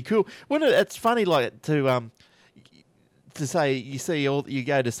pretty cool. Well, it's funny, like, to say you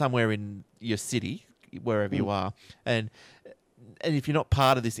go to somewhere in your city, wherever you are, and if you're not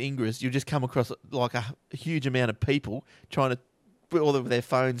part of this Ingress, you'll just come across like a huge amount of people trying to put all of their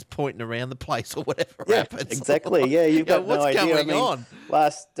phones pointing around the place or whatever happens. Exactly. Yeah, you've got no idea. What's going on?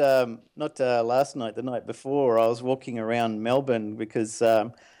 Last night, the night before, I was walking around Melbourne because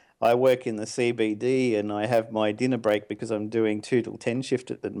I work in the CBD and I have my dinner break because I'm doing 2 till 10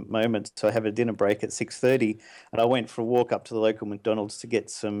 shift at the moment. So I have a dinner break at 6:30, and I went for a walk up to the local McDonald's to get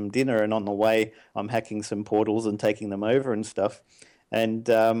some dinner. And on the way, I'm hacking some portals and taking them over and stuff. And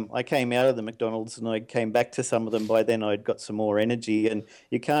I came out of the McDonald's and I came back to some of them. By then, I'd got some more energy, and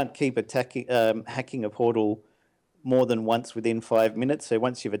you can't keep hacking a portal more than once within 5 minutes. So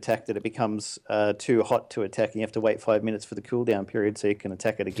once you've attacked it, it becomes too hot to attack, and you have to wait 5 minutes for the cooldown period so you can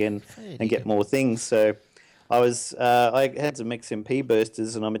attack it again and get more things. So I had some XMP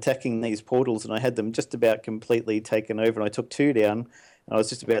bursters, and I'm attacking these portals, and I had them just about completely taken over, and I took 2 down. I was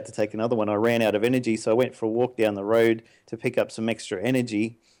just about to take another one. I ran out of energy, so I went for a walk down the road to pick up some extra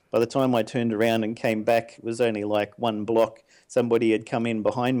energy. By the time I turned around and came back, it was only like 1 block. Somebody had come in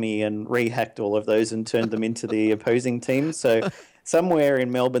behind me and rehacked all of those and turned them into the opposing team. So somewhere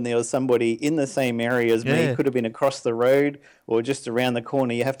in Melbourne, there was somebody in the same area as me. Could have been across the road or just around the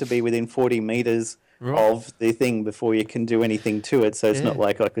corner. You have to be within 40 metres of the thing before you can do anything to it. So it's not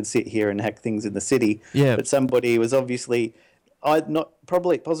like I could sit here and hack things in the city. Yeah. But somebody was obviously...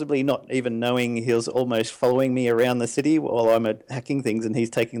 possibly not even knowing, he was almost following me around the city while I'm hacking things, and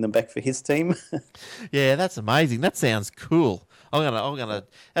he's taking them back for his team. Yeah, that's amazing. That sounds cool.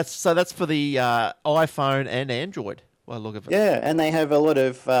 That's for the iPhone and Android. Well, look at it. Yeah, and they have a lot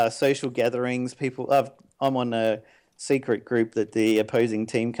of social gatherings. I'm on a secret group that the opposing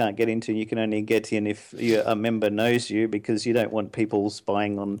team can't get into. You can only get in if a member knows you, because you don't want people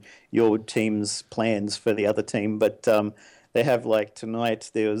spying on your team's plans for the other team. But they have, like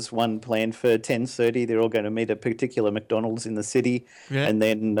tonight, there was one planned for 10:30. They're all going to meet a particular McDonald's in the city. Yeah. And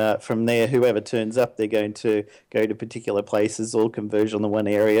then from there, whoever turns up, they're going to go to particular places, all converge on the one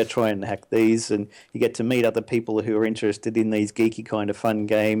area, try and hack these. And you get to meet other people who are interested in these geeky kind of fun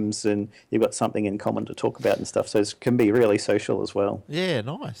games, and you've got something in common to talk about and stuff. So it can be really social as well. Yeah,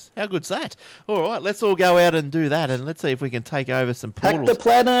 nice. How good's that? All right, let's all go out and do that, and let's see if we can take over some portals. Hack the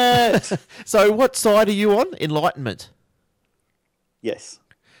planet! So what side are you on? Enlightenment? Yes.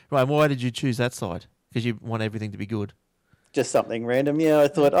 Right, and why did you choose that side? Because you want everything to be good? Just something random. Yeah, I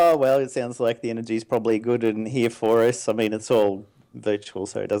thought, it sounds like the energy's probably good and here for us. I mean, it's all virtual,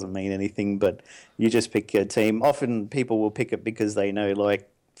 so it doesn't mean anything, but you just pick your team. Often people will pick it because they know, like,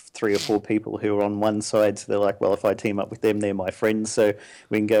 3 or 4 people who are on one side, so they're like, well, if I team up with them, they're my friends, so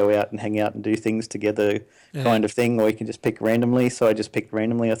we can go out and hang out and do things together kind of thing, or you can just pick randomly. So I just picked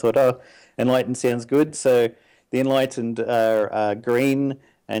randomly. I thought, Enlightened sounds good, so... The Enlightened are green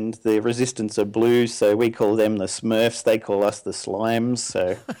and the Resistance are blue, so we call them the Smurfs. They call us the Slimes,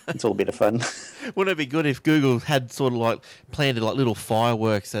 so it's all a bit of fun. Wouldn't it be good if Google had sort of like planted like little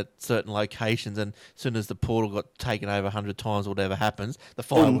fireworks at certain locations, and as soon as the portal got taken over 100 times or whatever happens, the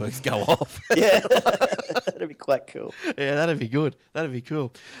fireworks go off? Yeah, that'd be quite cool. Yeah, that'd be good. That'd be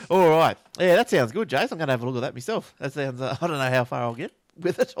cool. All right. Yeah, that sounds good, Jace. I'm going to have a look at that myself. That sounds, I don't know how far I'll get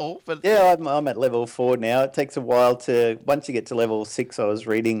with it all, but yeah, I'm at level 4 now. It takes a while once you get to level 6, I was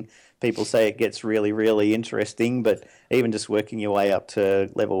reading people say it gets really, really interesting, but even just working your way up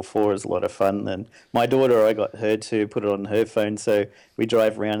to level 4 is a lot of fun. And my daughter, I got her to put it on her phone, so we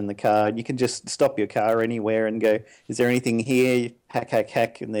drive around in the car, and you can just stop your car anywhere and go, is there anything here?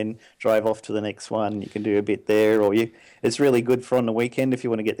 Hack, and then drive off to the next one. You can do a bit there, it's really good for on the weekend if you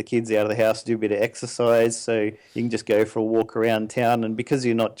want to get the kids out of the house, do a bit of exercise, so you can just go for a walk around town, and because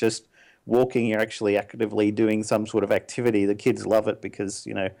you're not just walking, you're actually actively doing some sort of activity. The kids love it because,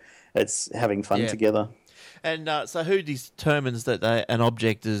 it's having fun together. And so who determines that an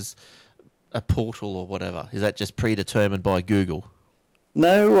object is a portal or whatever? Is that just predetermined by Google?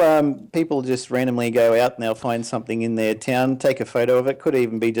 No, people just randomly go out and they'll find something in their town, take a photo of it. Could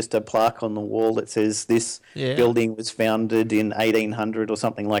even be just a plaque on the wall that says this Yeah. building was founded in 1800 or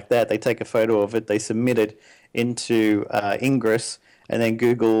something like that. They take a photo of it, they submit it into Ingress, and then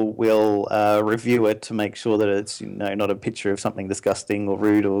Google will review it to make sure that it's not a picture of something disgusting or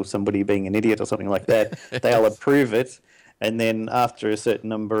rude or somebody being an idiot or something like that. They'll approve it, and then after a certain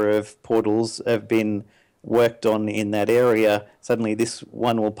number of portals have been worked on in that area, suddenly this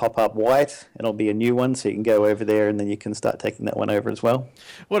one will pop up white and it'll be a new one, so you can go over there and then you can start taking that one over as well.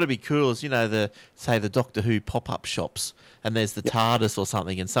 What'd be cool is, the Doctor Who pop-up shops, and there's the TARDIS or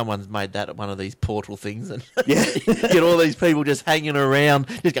something, and someone's made that one of these portal things, and get all these people just hanging around,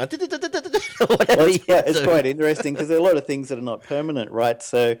 just going... It's quite interesting because there are a lot of things that are not permanent, right?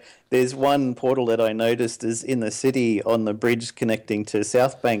 So there's one portal that I noticed is in the city on the bridge connecting to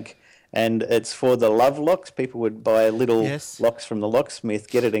South Bank, and it's for the love locks. People would buy little locks from the locksmith,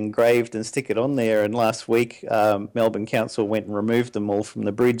 get it engraved and stick it on there. And last week, Melbourne Council went and removed them all from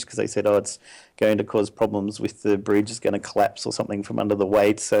the bridge because they said, it's going to cause problems with the bridge. It's going to collapse or something from under the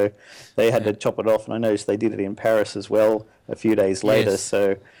weight. So they had to chop it off. And I noticed they did it in Paris as well a few days later.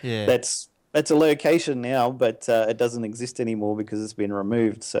 So that's a location now, but it doesn't exist anymore because it's been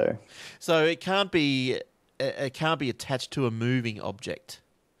removed. So it can't be attached to a moving object.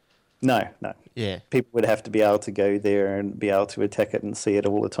 No. Yeah. People would have to be able to go there and be able to attack it and see it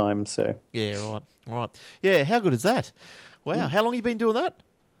all the time. So yeah, right. Yeah, how good is that? Wow. How long have you been doing that?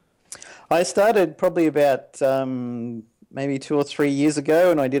 I started probably about maybe 2 or 3 years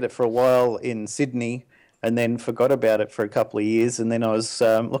ago, and I did it for a while in Sydney and then forgot about it for a couple of years. And then I was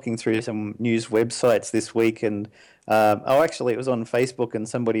looking through some news websites this week, and actually it was on Facebook, and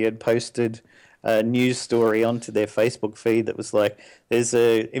somebody had posted a news story onto their Facebook feed that was like, there's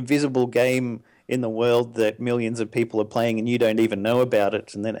a invisible game in the world that millions of people are playing and you don't even know about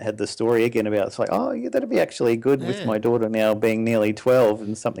it. And then it had the story again about, it's like, that'd be actually good with my daughter now being nearly 12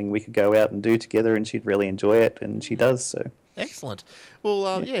 and something we could go out and do together, and she'd really enjoy it, and she does. So excellent.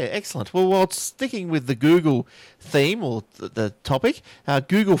 Well, excellent. Well, while sticking with the Google theme or the topic,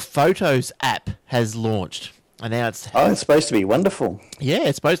 Google Photos app has launched. And now it's supposed to be wonderful. Yeah,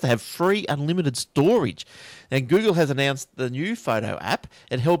 it's supposed to have free unlimited storage. And Google has announced the new photo app.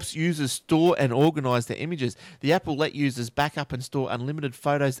 It helps users store and organize their images. The app will let users back up and store unlimited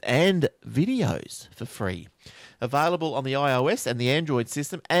photos and videos for free. Available on the iOS and the Android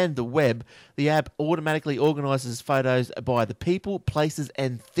system and the web, the app automatically organizes photos by the people, places,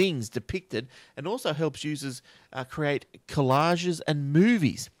 and things depicted, and also helps users create collages and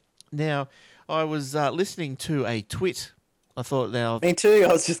movies. Now, I was listening to a twit. I thought now... Me too.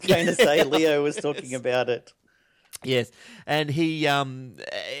 I was just going to say Leo was talking about it. Yes, and he had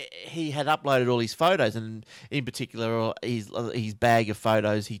uploaded all his photos, and in particular his bag of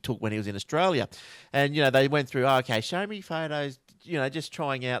photos he took when he was in Australia. And, they went through, show me photos, just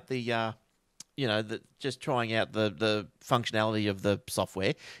trying out the... trying out the functionality of the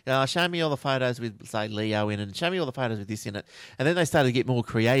software. Show me all the photos with, say, Leo in it, and show me all the photos with this in it. And then they started to get more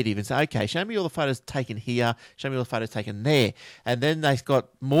creative and say, okay, show me all the photos taken here, show me all the photos taken there. And then they got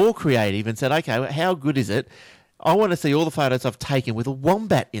more creative and said, okay, how good is it? I want to see all the photos I've taken with a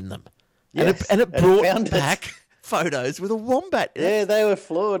wombat in them. Yes, and it brought back photos with a wombat. Yeah, they were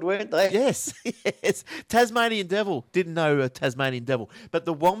flawed, weren't they? Yes. Tasmanian devil. Didn't know a Tasmanian devil. But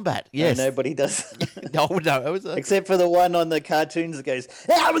the wombat, yes. No, nobody does. No. It was except for the one on the cartoons that goes...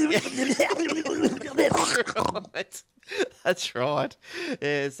 That's right.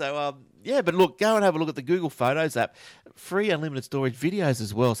 Yeah, so, but look, go and have a look at the Google Photos app. Free unlimited storage videos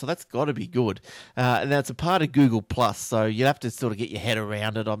as well, so that's got to be good. And that's a part of Google Plus, so you have to sort of get your head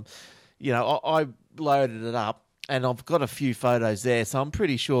around it. I loaded it up, and I've got a few photos there, so I'm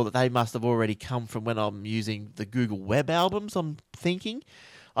pretty sure that they must have already come from when I'm using the Google Web Albums, I'm thinking.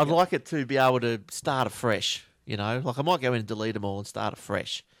 I'd like it to be able to start afresh, Like I might go in and delete them all and start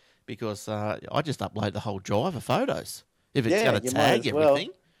afresh, because I just upload the whole drive of photos. If it's going to tag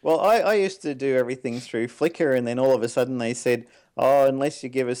everything. Well, I used to do everything through Flickr, and then all of a sudden they said, unless you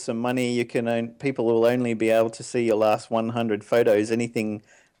give us some money, people will only be able to see your last 100 photos. Anything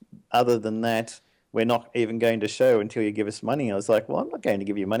other than that, we're not even going to show until you give us money. I was like, well, I'm not going to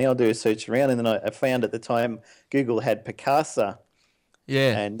give you money. I'll do a search around. And then I found at the time Google had Picasa.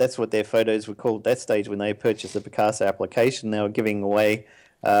 Yeah. And that's what their photos were called at that stage when they purchased the Picasa application. They were giving away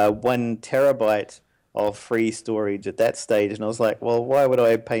 1 terabyte of free storage at that stage. And I was like, well, why would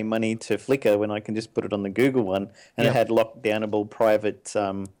I pay money to Flickr when I can just put it on the Google one? And it had lockdownable private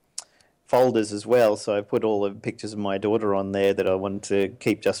folders as well. So I put all the pictures of my daughter on there that I wanted to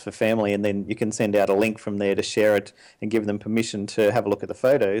keep just for family, and then you can send out a link from there to share it and give them permission to have a look at the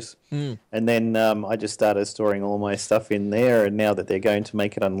photos. And then I just started storing all my stuff in there, and now that they're going to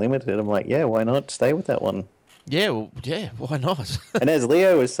make it unlimited, I'm like, yeah, why not stay with that one? Yeah, well, yeah, why not? And as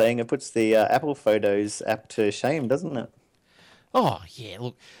Leo was saying, it puts the Apple Photos app to shame, doesn't it? Oh, yeah,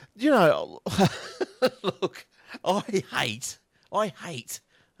 look, look, I hate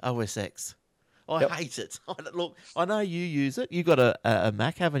OS X. I hate it. Look, I know you use it. You got a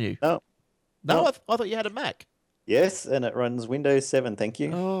Mac, haven't you? No. No, I thought you had a Mac. Yes, and it runs Windows 7, thank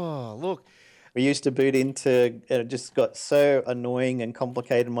you. Oh, look. We used to boot into, it just got so annoying and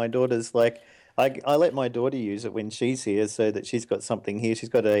complicated. My daughter's like, I let my daughter use it when she's here so that she's got something here. She's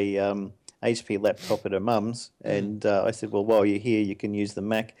got a HP laptop at her mum's, and I said, well, while you're here, you can use the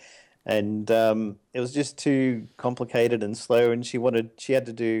Mac. And it was just too complicated and slow, and she had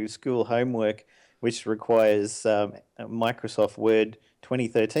to do school homework, which requires Microsoft Word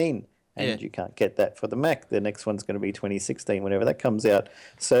 2013, and you can't get that for the Mac. The next one's going to be 2016, whenever that comes out.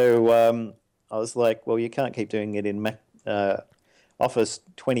 So I was like, well, you can't keep doing it in Mac Office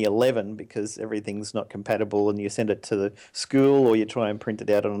 2011 because everything's not compatible, and you send it to the school or you try and print it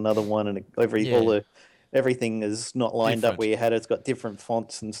out on another one, and everything is not lined up where you had it. It's got different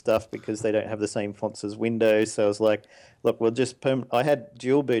fonts and stuff because they don't have the same fonts as Windows. So I was like, look, we'll just I had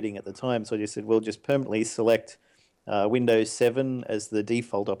dual booting at the time, so I just said we'll just permanently select Windows 7 as the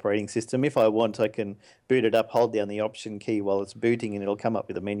default operating system. If I want, I can boot it up, hold down the option key while it's booting, and it'll come up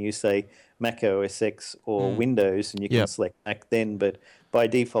with a menu, say Mac OS X or Windows, and you can select Mac then. But by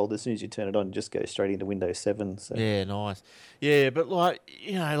default, as soon as you turn it on, it just goes straight into Windows 7. So. Yeah, nice. Yeah, but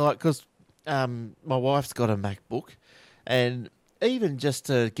because my wife's got a MacBook, and even just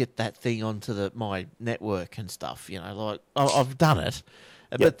to get that thing onto my network and stuff, I've done it.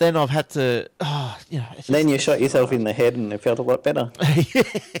 But then I've had to, then you shot yourself in the head and it felt a lot better.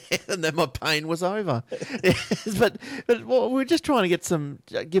 And then my pain was over. but we're just trying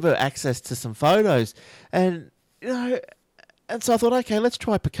to give her access to some photos. And, and so I thought, okay, let's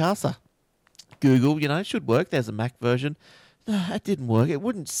try Picasa. Google, it should work. There's a Mac version. No, it didn't work. It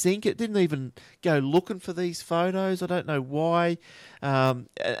wouldn't sync. It didn't even go looking for these photos. I don't know why. And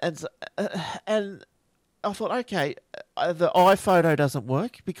I thought, okay, the iPhoto doesn't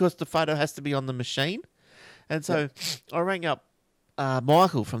work because the photo has to be on the machine. And so I rang up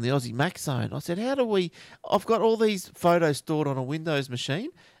Michael from the Aussie Mac Zone. I said, I've got all these photos stored on a Windows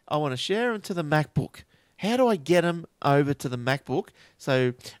machine. I want to share them to the MacBook. How do I get them over to the MacBook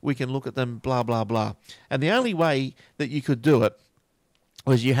so we can look at them, blah, blah, blah. And the only way that you could do it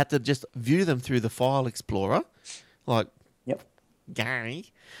was you had to just view them through the File Explorer, like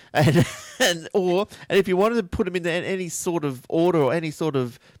Gary, and if you wanted to put them in any sort of order or any sort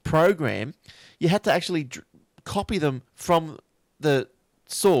of program, you had to actually copy them from the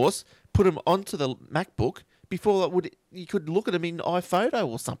source, put them onto the MacBook before you could look at them in iPhoto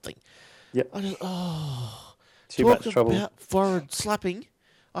or something. Yep. I just too much trouble. About forward slapping.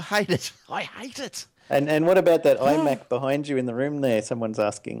 I hate it. And what about that iMac behind you in the room there? Someone's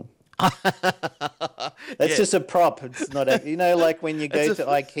asking. That's just a prop. It's not like when you go to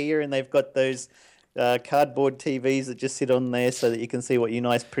IKEA and they've got those cardboard TVs that just sit on there so that you can see what your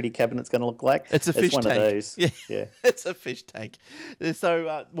nice pretty cabinet's going to look like. It's a fish tank. One of those. Yeah. It's a fish tank.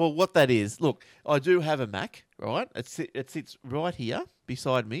 So, what that is, look, I do have a Mac, right? It sits right here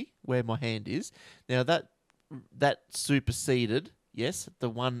beside me where my hand is. Now, that superseded, yes, the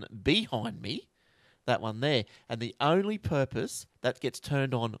one behind me, that one there. And the only purpose that gets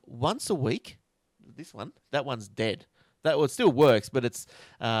turned on once a week, that one's dead. It still works, but it's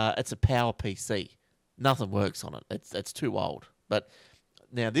a power PC. Nothing works on it. It's too old. But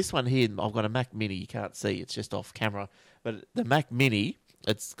now this one here, I've got a Mac Mini. You can't see; it's just off camera. But the Mac Mini,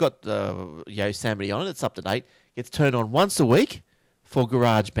 it's got Yosemite on it. It's up to date. Gets turned on once a week for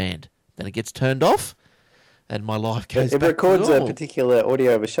GarageBand. Then it gets turned off, and my life goes. It records a particular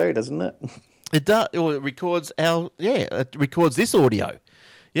audio of a show, doesn't it? It does. It records it records this audio.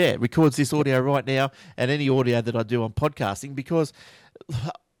 Yeah, it records this audio right now and any audio that I do on podcasting because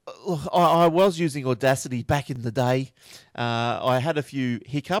I was using Audacity back in the day. I had a few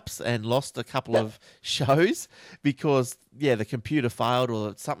hiccups and lost a couple of shows because, the computer failed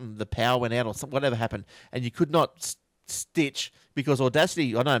or something, the power went out or something, whatever happened, and you could not stitch because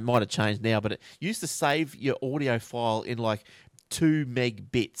Audacity, I know it might have changed now, but it used to save your audio file in like 2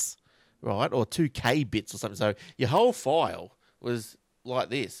 meg bits. Right, or 2K bits or something. So your whole file was like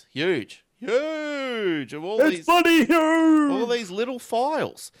this, huge. huge of all all these little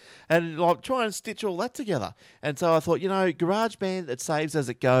files, and like try and stitch all that together. And so I thought, GarageBand, it saves as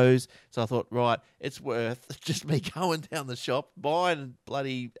it goes. So I thought, right, it's worth just me going down the shop buying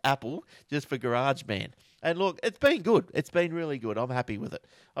bloody Apple just for GarageBand. And look, it's been good. It's been really good. I'm happy with it.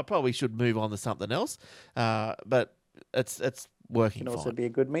 I probably should move on to something else, but it's working. Can also fine. be a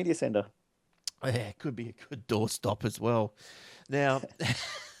good media center. Yeah, it could be a good doorstop as well. Now,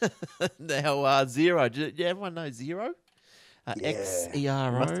 Zero. Do everyone know Zero?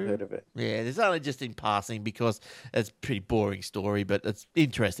 XERO. Must have heard of it. Yeah, it's only just in passing because it's a pretty boring story, but it's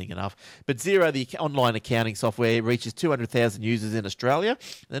interesting enough. But Zero, the online accounting software, reaches 200,000 users in Australia.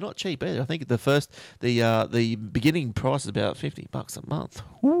 They're not cheap either. I think the beginning price is about $50 a month.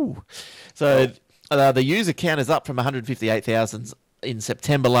 Ooh. So the user count is up from 158,000 in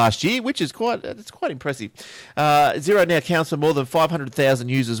September last year, which is quite impressive. Zero now counts for more than 500,000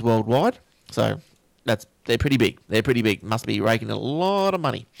 users worldwide. So they're pretty big. They're pretty big. Must be raking a lot of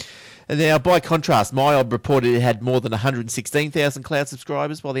money. And now, by contrast, MyOb reported it had more than 116,000 cloud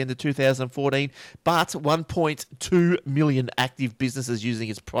subscribers by the end of 2014, but 1.2 million active businesses using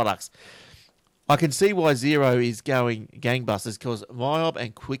its products. I can see why Zero is going gangbusters, because MyOb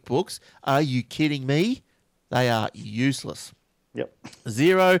and QuickBooks, are you kidding me? They are useless. Yep.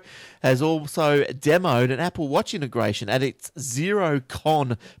 Zero has also demoed an Apple Watch integration at its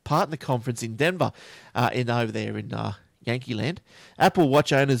ZeroCon partner conference in Denver, over there in Yankee Land. Apple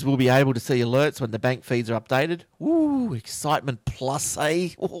Watch owners will be able to see alerts when the bank feeds are updated. Ooh, excitement plus,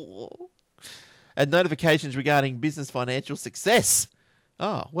 eh? Ooh. And notifications regarding business financial success.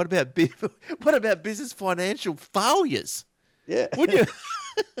 Oh, what about business financial failures? Yeah. Would you?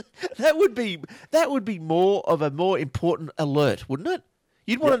 That would be more important alert, wouldn't it?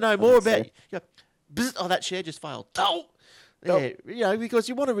 You'd want to know more about. That share just failed. Oh, yeah, because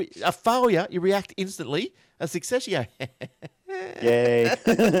you want a failure, you react instantly. A success, you go, yay.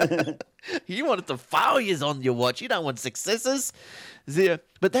 You wanted the failures on your watch. You don't want successes. Zero.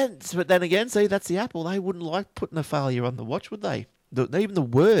 But then again, see, that's the Apple. They wouldn't like putting a failure on the watch, would they? Even the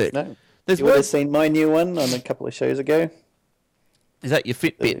word. No. You would have seen my new one on a couple of shows ago. Is that your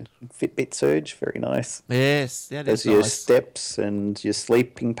Fitbit? Fitbit Surge, very nice. Yes, that is nice. Your steps and your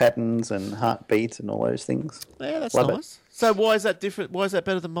sleeping patterns and heartbeat and all those things. Yeah, that's Love nice. So why is that different? Why is that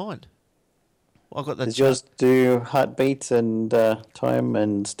better than mine? I've got that. Does yours do heartbeat and time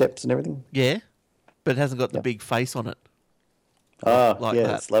and steps and everything? Yeah, but it hasn't got the big face on it. Like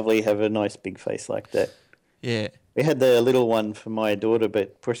that. It's lovely. Have a nice big face like that. Yeah. We had the little one for my daughter,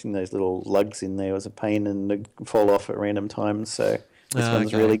 but pushing those little lugs in there was a pain and they'd fall off at random times. So this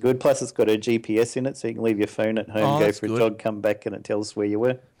one's really good. Plus, it's got a GPS in it, so you can leave your phone at home, go for a jog, come back, and it tells where you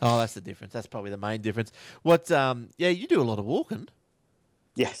were. Oh, that's the difference. That's probably the main difference. You do a lot of walking.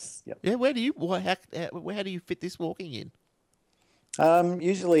 Yes. Yep. Yeah. How do you fit this walking in?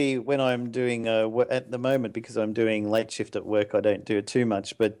 Usually when I'm doing at the moment, because I'm doing late shift at work, I don't do it too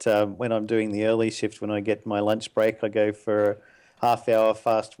much. But when I'm doing the early shift, when I get my lunch break, I go for a half-hour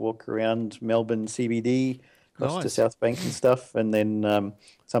fast walk around Melbourne CBD, across to South Bank and stuff. And then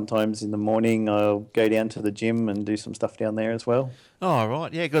sometimes in the morning, I'll go down to the gym and do some stuff down there as well. Oh,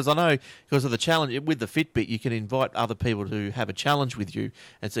 right. Yeah, because I know because of the challenge with the Fitbit, you can invite other people to have a challenge with you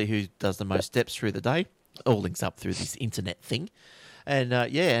and see who does the most steps through the day. All links up through this internet thing. And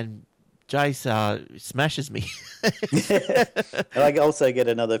and Jace smashes me. And I also get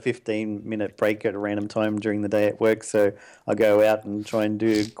another 15-minute break at a random time during the day at work. So I go out and try and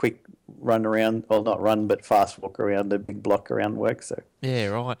do a quick run around, well, not run, but fast walk around a big block around work. So yeah,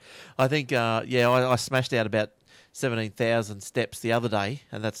 right. I think, I smashed out about 17,000 steps the other day,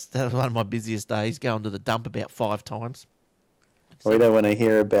 and that was one of my busiest days, going to the dump about 5 times. We don't want to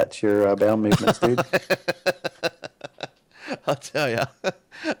hear about your bowel movements, dude. I'll tell you,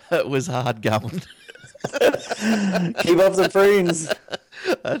 it was hard going. Keep up the prunes.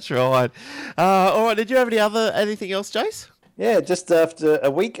 That's right. All right, did you have anything else, Jace? Yeah, just after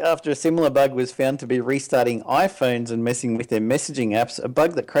a week after a similar bug was found to be restarting iPhones and messing with their messaging apps, a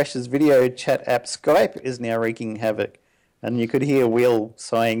bug that crashes video chat app Skype is now wreaking havoc. And you could hear Will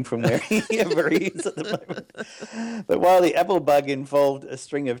sighing from wherever he is at the moment. But while the Apple bug involved a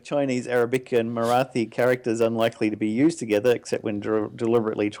string of Chinese, Arabic, and Marathi characters unlikely to be used together, except when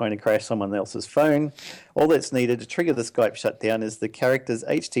deliberately trying to crash someone else's phone, all that's needed to trigger the Skype shutdown is the characters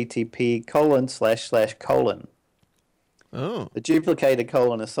HTTP://:. Oh. The duplicated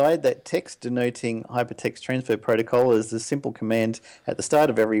colon aside, that text denoting hypertext transfer protocol is the simple command at the start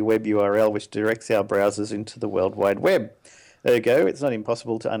of every web URL which directs our browsers into the World Wide Web. Ergo, it's not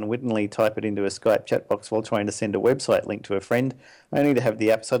impossible to unwittingly type it into a Skype chat box while trying to send a website link to a friend, only to have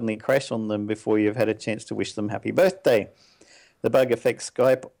the app suddenly crash on them before you've had a chance to wish them happy birthday. The bug affects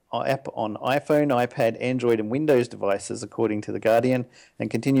Skype app on iPhone, iPad, Android and Windows devices, according to The Guardian, and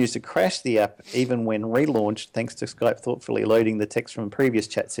continues to crash the app even when relaunched, thanks to Skype thoughtfully loading the text from previous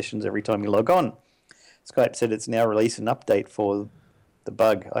chat sessions every time you log on. Skype said it's now released an update for the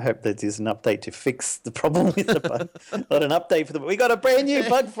bug. I hope that there's an update to fix the problem with the bug, not an update for the bug. We got a brand new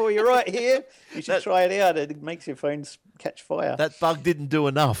bug for you right here. You should try it out. It makes your phone catch fire. That bug didn't do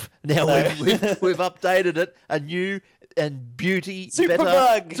enough. Now we've updated it. A new and beauty Super better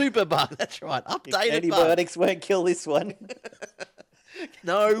bug. Super bug. That's right. Updated Antibiotics won't kill this one.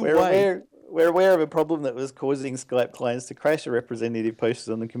 No way. We're aware of a problem that was causing Skype clients to crash. A representative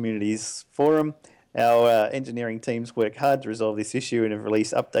posted on the community's forum. Our engineering teams work hard to resolve this issue and have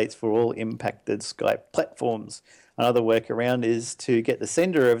released updates for all impacted Skype platforms. Another workaround is to get the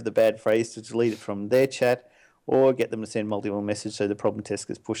sender of the bad phrase to delete it from their chat or get them to send multiple messages so the problem text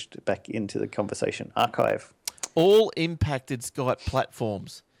gets pushed back into the conversation archive. All impacted Skype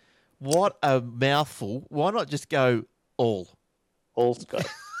platforms. What a mouthful. Why not just go all? All Skype.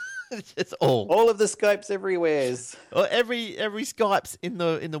 It's all. All of the Skypes everywheres. Well, every Skypes in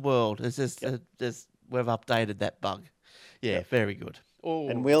the world. It's just, we've updated that bug. Yeah, very good. Oh.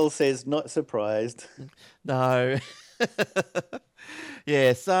 And Will says, not surprised. No.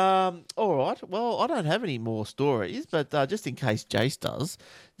 Yes. All right. Well, I don't have any more stories, but just in case Jace does,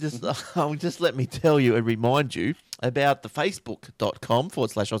 just let me tell you and remind you about the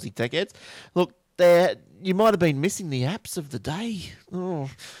facebook.com/Aussie Tech Heads. Look, there you might have been missing the apps of the day. Oh,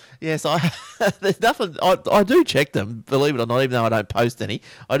 yes, there's nothing. I do check them, believe it or not, even though I don't post any.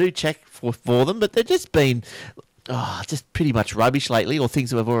 I do check for them, but they've just been just pretty much rubbish lately, or things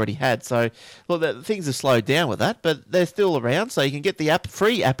that we've already had. So, look, things have slowed down with that, but they're still around. So you can get the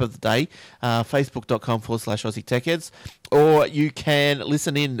free app of the day, facebook.com/Aussie Tech Heads, or you can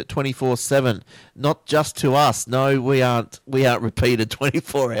listen in 24/7. Not just to us. No, we aren't repeated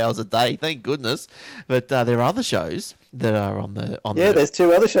 24 hours a day. Thank goodness. But there are other shows that are on the. Yeah, there's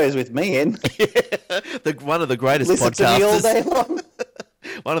two other shows with me in. One of the greatest Listen podcasters. to me all day long.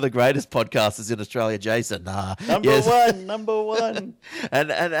 One of the greatest podcasters in Australia, Jason. Number one.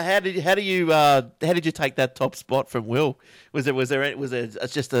 And how did you take that top spot from Will? Was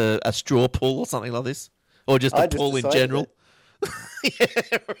it just a straw pull or something like this, or just a pull in general? Yeah,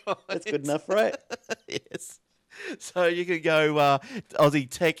 right. That's good enough, right? Yes. So you can go Aussie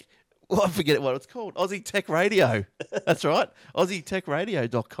Tech. Well, I forget what it's called. Aussie Tech Radio. That's right.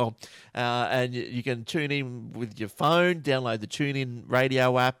 AussieTechRadio.com. And you can tune in with your phone, download the TuneIn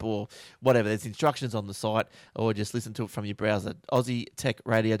radio app or whatever. There's instructions on the site, or just listen to it from your browser.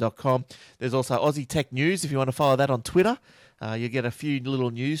 AussieTechRadio.com. There's also Aussie Tech News if you want to follow that on Twitter. You get a few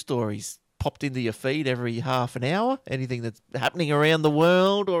little news stories popped into your feed every half an hour. Anything that's happening around the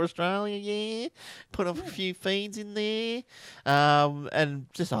world or Australia, yeah. Put up a few feeds in there. And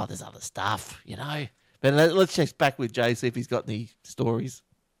just, there's other stuff, you know. But let's check back with Jay, see if he's got any stories.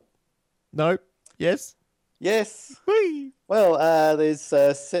 No? Yes? Yes. Whee! Well, there's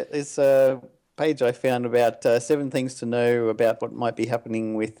a page I found about 7 things to know about what might be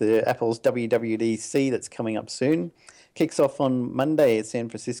happening with Apple's WWDC that's coming up soon. Kicks off on Monday at San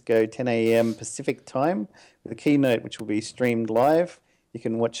Francisco, 10 a.m. Pacific time, with a keynote which will be streamed live. You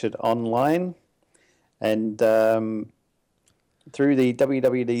can watch it online and through the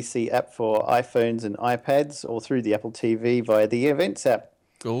WWDC app for iPhones and iPads, or through the Apple TV via the Events app.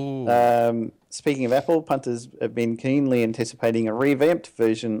 Speaking of Apple, punters have been keenly anticipating a revamped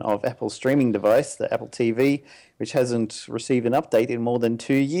version of Apple's streaming device, the Apple TV, which hasn't received an update in more than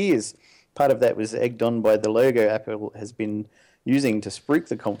 2 years. Part of that was egged on by the logo Apple has been using to spruik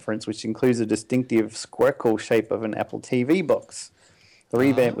the conference, which includes a distinctive squircle shape of an Apple TV box. The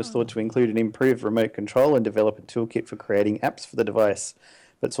revamp was thought to include an improved remote control and develop a toolkit for creating apps for the device.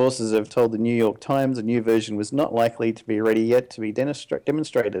 But sources have told the New York Times a new version was not likely to be ready yet to be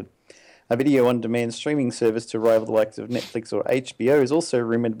demonstrated. A video-on-demand streaming service to rival the likes of Netflix or HBO is also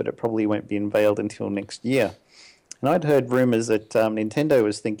rumoured, but it probably won't be unveiled until next year. And I'd heard rumours that Nintendo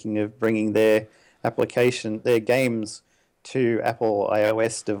was thinking of bringing their games to Apple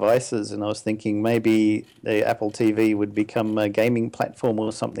iOS devices, and I was thinking maybe the Apple TV would become a gaming platform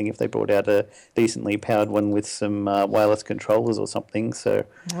or something if they brought out a decently powered one with some wireless controllers or something. So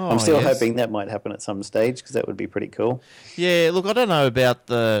I'm still hoping that might happen at some stage, because that would be pretty cool. Yeah, look, I don't know about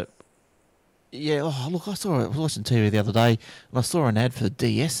the... Yeah, look, I was watching TV the other day, and I saw an ad for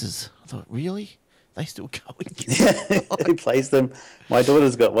DSs. I thought, really? They still going. Who plays them? My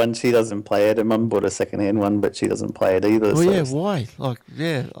daughter's got one. She doesn't play it. Her mum bought a second-hand one, but she doesn't play it either. Well, yeah, why?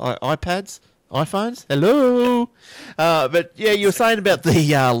 iPads, iPhones. Hello. But yeah, you were saying about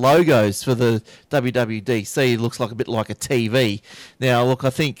the logos for the WWDC. It looks like a bit like a TV. Now, look,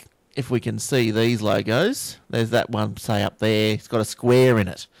 I think if we can see these logos, there's that one, say, up there. It's got a square in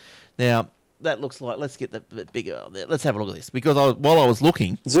it. Now, that looks like, let's get the bigger there. Let's have a look at this. Because while I was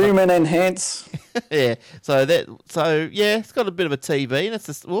looking... Zoom and enhance. Yeah. So, yeah, it's got a bit of a TV. And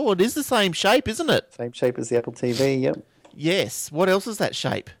it is the same shape, isn't it? Same shape as the Apple TV, yep. Yes. What else is that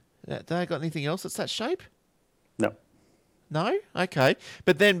shape? Do they got anything else that's that shape? No. No? Okay.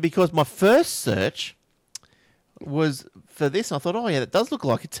 But then because my first search was for this, I thought, oh, yeah, that does look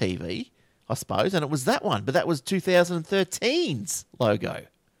like a TV, I suppose. And it was that one. But that was 2013's logo.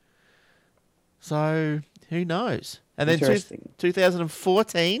 So who knows? And then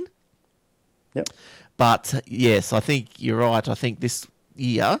 2014. Yep. But yes, I think you're right. I think this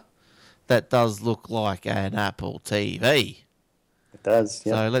year that does look like an Apple TV. It does.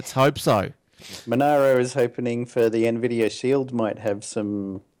 Yep. So let's hope so. Monaro is hoping for the Nvidia Shield might have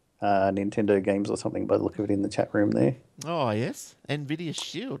some Nintendo games or something by the look of it in the chat room there. Oh yes, Nvidia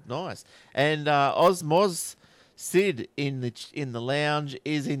Shield, nice. And Osmoz Sid in the lounge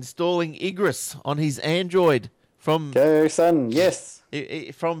is installing Igris on his Android from Go son, yes.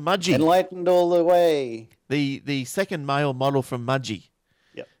 From Mudgee. Enlightened all the way. The second male model from Mudgee.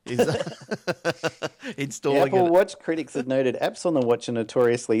 Yep. Is installing the Apple it. Watch critics have noted apps on the watch are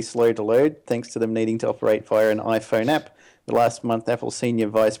notoriously slow to load, thanks to them needing to operate via an iPhone app. The last month, Apple Senior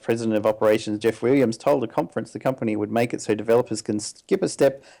Vice President of Operations Jeff Williams told a conference the company would make it so developers can skip a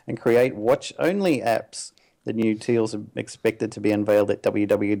step and create watch-only apps. The new tools are expected to be unveiled at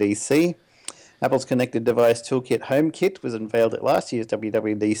WWDC. Apple's Connected Device Toolkit HomeKit was unveiled at last year's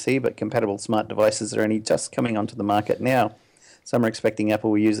WWDC, but compatible smart devices are only just coming onto the market now. Some are expecting Apple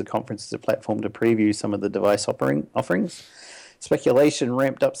will use the conference as a platform to preview some of the device offerings. Speculation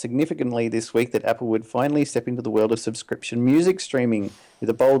ramped up significantly this week that Apple would finally step into the world of subscription music streaming with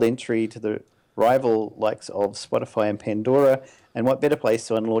a bold entry to the rival likes of Spotify and Pandora, and what better place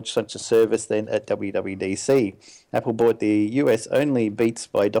to unlaunch such a service than at WWDC. Apple bought the US-only Beats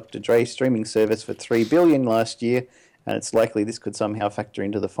by Dr. Dre streaming service for $3 billion last year, and it's likely this could somehow factor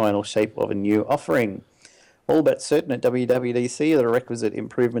into the final shape of a new offering. All but certain at WWDC are the requisite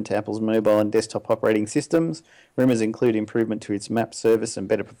improvement to Apple's mobile and desktop operating systems. Rumours include improvement to its map service and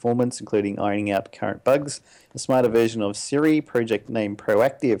better performance, including ironing out current bugs. A smarter version of Siri, project named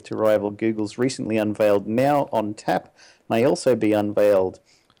Proactive to rival Google's recently unveiled Now on Tap, may also be unveiled.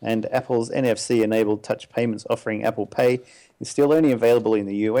 And Apple's NFC-enabled touch payments offering Apple Pay is still only available in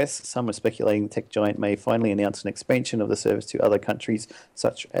the US. Some are speculating the tech giant may finally announce an expansion of the service to other countries,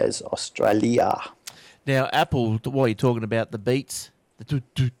 such as Australia. Now, Apple, while you're talking about the Beats, the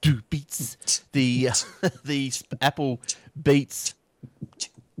Beats, the Apple Beats.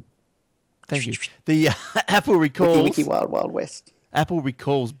 Thank you. The Apple recalls Wiki Wild Wild West. Apple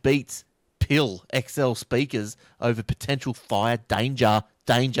recalls Beats Pill XL speakers over potential fire danger.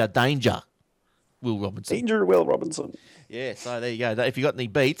 Will Robinson. Danger, Will Robinson. Yeah, so there you go. If you got any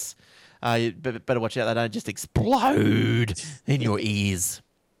Beats, you better watch out. They don't just explode in your ears.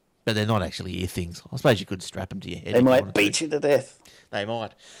 But they're not actually ear things. I suppose you could strap them to your head. They might beat you to death. They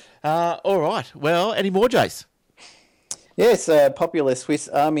might. All right. Well, any more, Jace? Yes, popular Swiss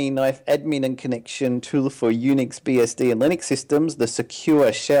Army knife admin and connection tool for Unix, BSD and Linux systems, the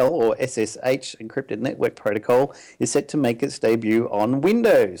Secure Shell, or SSH, encrypted network protocol, is set to make its debut on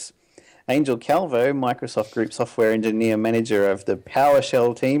Windows. Angel Calvo, Microsoft Group software engineer manager of the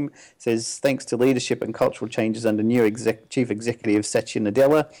PowerShell team, says thanks to leadership and cultural changes under new chief executive Satya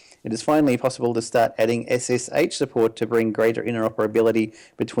Nadella, it is finally possible to start adding SSH support to bring greater interoperability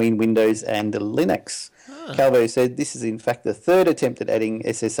between Windows and Linux. Calvo said this is in fact the third attempt at adding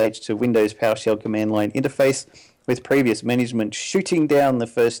SSH to Windows PowerShell command line interface, with previous management shooting down the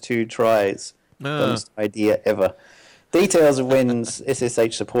first two tries. Dumbest idea ever. Details of when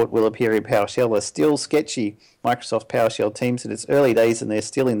SSH support will appear in PowerShell are still sketchy. Microsoft PowerShell team said it's early days and they're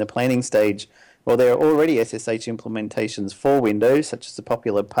still in the planning stage. While there are already SSH implementations for Windows, such as the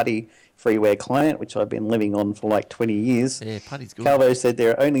popular PuTTY freeware client, which I've been living on for like 20 years, yeah, PuTTY's good. Calvo said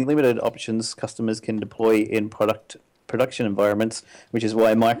there are only limited options customers can deploy in production environments, which is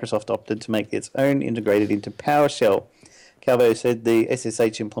why Microsoft opted to make its own integrated into PowerShell. Calvo said the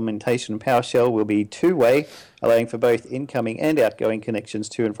SSH implementation of PowerShell will be two-way, allowing for both incoming and outgoing connections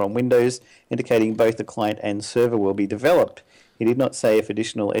to and from Windows, indicating both the client and server will be developed. He did not say if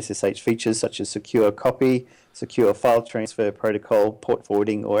additional SSH features such as secure copy, secure file transfer protocol, port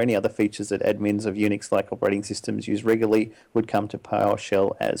forwarding, or any other features that admins of Unix-like operating systems use regularly would come to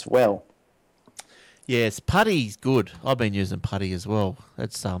PowerShell as well. Yes, Putty's good. I've been using Putty as well.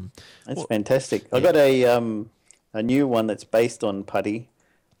 That's fantastic. Yeah. I got a new one that's based on Putty.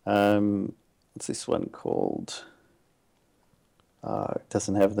 What's this one called? It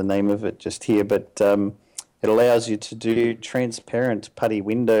doesn't have the name of it just here, but it allows you to do transparent Putty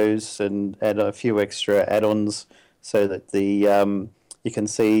windows and add a few extra add-ons so that you can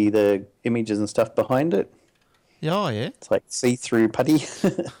see the images and stuff behind it. Oh, yeah. It's like see-through Putty.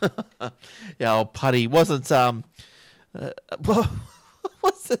 Yeah, old Putty wasn't was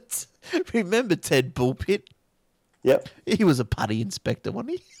it? Remember Ted Bullpit? Yep. He was a Putty inspector,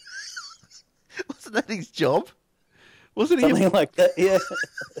 wasn't he? Wasn't that his job? Wasn't he? Something like that, yeah.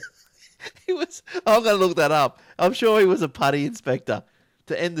 He was. I'm going to look that up. I'm sure he was a Putty inspector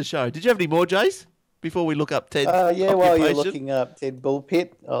to end the show. Did you have any more, Jace? Before we look up Ted's yeah, while you're occupation? looking up Ted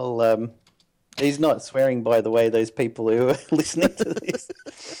Bullpit, I'll... He's not swearing, by the way, those people who are listening to this.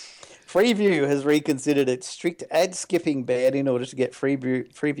 Freeview has reconsidered its strict ad skipping ban in order to get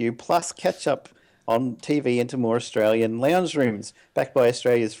Freeview plus catch-up on TV into more Australian lounge rooms. Backed by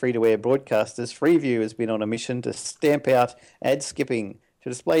Australia's free-to-air broadcasters, Freeview has been on a mission to stamp out ad skipping. To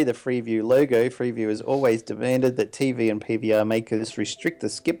display the Freeview logo, Freeview has always demanded that TV and PVR makers restrict the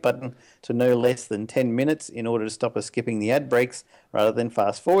skip button to no less than 10 minutes in order to stop us skipping the ad breaks rather than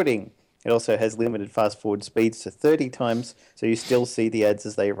fast-forwarding. It also has limited fast-forward speeds to 30 times, so you still see the ads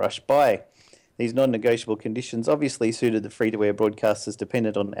as they rush by. These non-negotiable conditions obviously suited the free-to-air broadcasters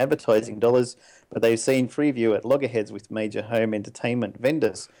dependent on advertising dollars, but they've seen Freeview at loggerheads with major home entertainment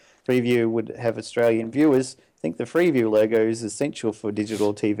vendors. Freeview would have Australian viewers think the Freeview logo is essential for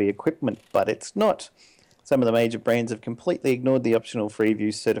digital TV equipment, but it's not. Some of the major brands have completely ignored the optional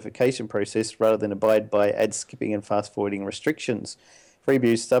Freeview certification process rather than abide by ad skipping and fast-forwarding restrictions.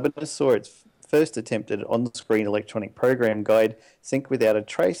 Freeview's stubbornness saw its first attempt at on-screen electronic program guide sink without a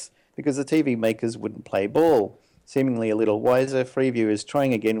trace because the TV makers wouldn't play ball. Seemingly a little wiser, Freeview is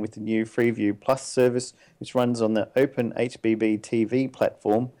trying again with the new Freeview Plus service, which runs on the Open HBB TV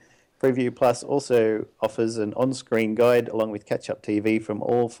platform. Freeview Plus also offers an on-screen guide along with catch-up TV from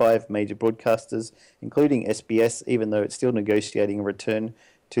all 5 major broadcasters, including SBS, even though it's still negotiating a return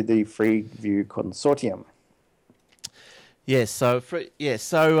to the Freeview consortium. Yes, I found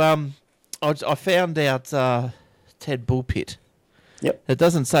out Ted Bullpit. Yep. It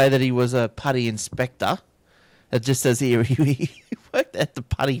doesn't say that he was a Putty inspector. It just says here he worked at the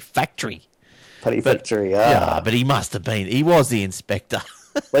Putty factory. Factory, Yeah, but he must have been. He was the inspector.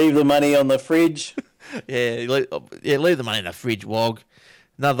 Leave the money on the fridge. leave the money in the fridge, Wog.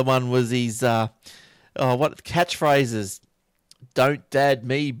 Another one was his what catchphrases? Don't dad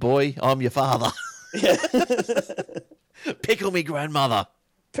me, boy. I'm your father. Yeah. Pickle me, grandmother.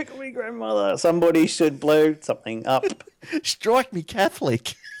 Pickle me, grandmother. Somebody should blow something up. Strike me,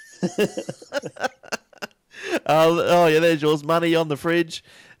 Catholic. Yeah, there's yours. Money on the fridge,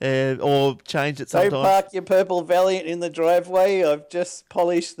 or change it sometimes. Don't park your purple Valiant in the driveway. I've just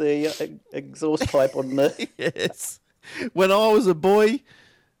polished the exhaust pipe on the... Yes. When I was a boy...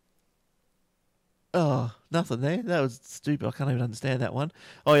 Oh, nothing there. That was stupid. I can't even understand that one.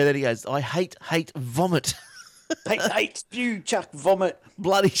 Oh, yeah, there he goes. I hate, vomit. hate, spew, chuck, vomit.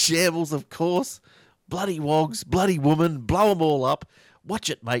 Bloody shambles, of course. Bloody wogs, bloody woman, blow them all up. Watch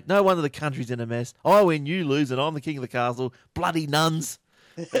it, mate. No wonder the country's in a mess. I win, you lose, and I'm the king of the castle. Bloody nuns.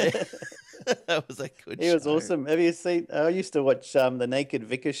 That was a good show. He was awesome. Have you seen... I used to watch the Naked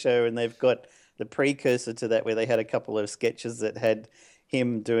Vicar show, and they've got the precursor to that where they had a couple of sketches that had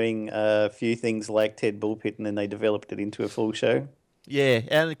him doing a few things like Ted Bullpit, and then they developed it into a full show. Yeah,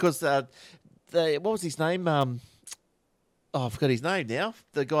 and of course, what was his name? I forgot his name now.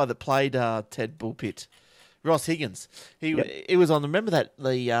 The guy that played Ted Bullpit, Ross Higgins. He was on. Remember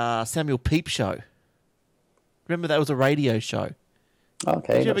the Samuel Pepys show? Remember that was a radio show.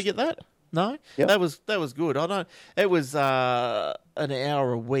 Okay. Did you ever get that? No. Yep. That was good. I know it was an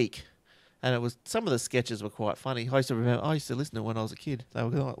hour a week, and it was some of the sketches were quite funny. I used to listen to it when I was a kid. They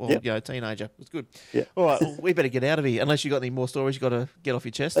were a teenager. It was good. Yeah. All right, well, we better get out of here. Unless you got any more stories, you got to get off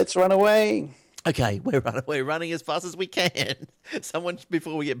your chest. Let's run away. Okay, we're running as fast as we can. Someone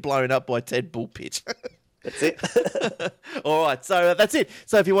before we get blown up by Ted Bullpit. That's it. All right, so that's it.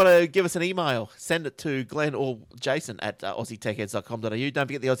 So if you want to give us an email, send it to Glenn or Jason at aussietechheads.com.au. Don't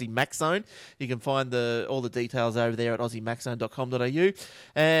forget the Aussie Mac Zone. You can find all the details over there at aussiemaczone.com.au.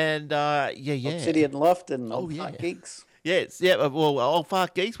 And, Obsidian Loft and Old Park Geeks. Yes, yeah. Well, old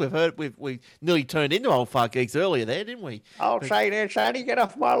fart geeks. We've heard. We nearly turned into old fart geeks earlier there, didn't we? I'll say there, Sonny, get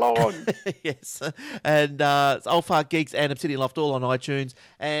off my lawn. Yes, and it's old fart geeks and Obsidian Loft all on iTunes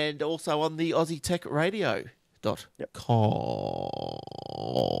and also on the Aussie Tech Radio.com.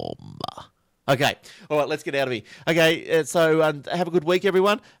 Okay, all right. Let's get out of here. Okay, so have a good week,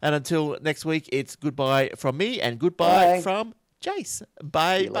 everyone, and until next week, it's goodbye from me and goodbye Bye. from Jace.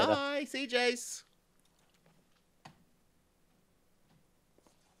 Bye, See you later. bye. See you, Jace.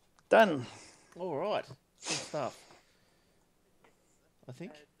 Done. All right. Good stuff. I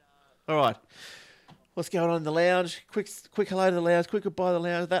think. All right. What's going on in the lounge? Quick hello to the lounge. Quick goodbye to the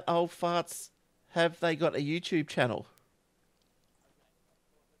lounge. That old farts. Have they got a YouTube channel?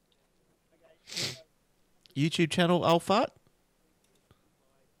 YouTube channel, old fart?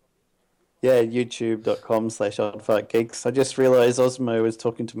 Yeah, youtube.com/oddfartgeeks. I just realised Osmo was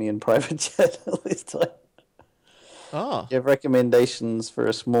talking to me in private chat all this time. Oh. You have recommendations for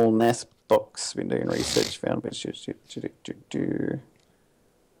a small NAS box. Been doing research, found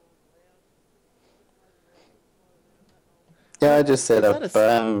Yeah, I just set up.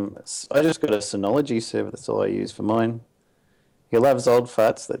 I just got a Synology server. That's all I use for mine. He loves old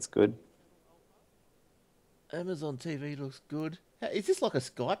farts. That's good. Amazon TV looks good. Is this like a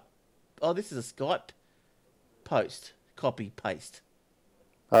Skype? Oh, this is a Skype post. Copy, paste.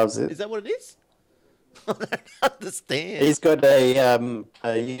 How's it? Is that what it is? I don't understand. He's got a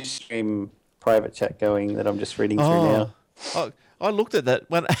Ustream private chat going that I'm just reading through now. Oh, I looked at that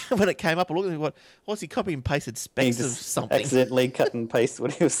when when it came up. I looked at it. What's he copy and pasted He specs of just something? accidentally cut and paste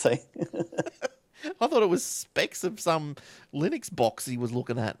what he was saying. I thought it was specs of some Linux box he was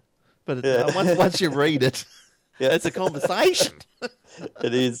looking at. But Yeah. once you read it, Yeah. it's a conversation.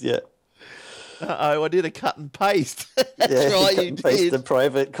 It is, yeah. I did a cut and paste. That's Yeah, right, he cut you and paste did. the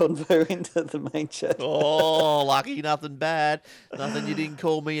private convo into the main chat. Oh, lucky, nothing bad. Nothing you didn't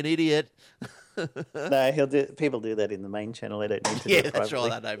call me an idiot. No, people do that in the main channel. They don't need to Yeah, do it that's privately.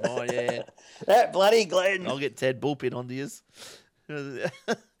 right. I don't mind. Yeah, That bloody Glenn. I'll get Ted Bullpin onto yous.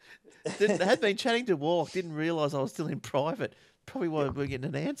 Had been chatting to Warlock. Didn't realise I was still in private. Probably why we're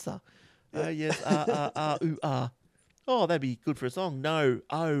getting an answer. Oh yes, ooh, Oh, that'd be good for a song. No.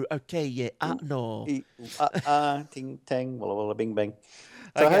 Oh, okay, yeah. No. Ting tang, walla walla bing bang.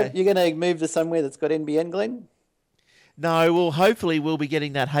 So I Okay. hope you're going to move to somewhere that's got NBN, Glenn? No, well, hopefully we'll be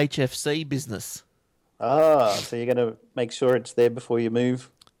getting that HFC business. So you're going to make sure it's there before you move?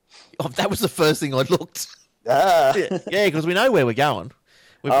 Oh, that was the first thing I looked. Ah, Yeah, because we know where we're going.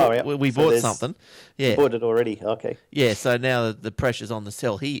 We yeah. we So bought there's- something. you Yeah. bought it already. Okay. Yeah, so now the pressure's on the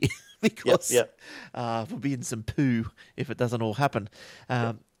cell here because Yep. we'll be in some poo if it doesn't all happen.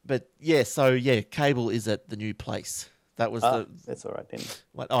 But cable is at the new place. That was That's all right then.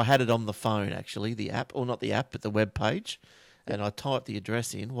 I had it on the phone actually, the app, or not the app, but the web page, and I typed the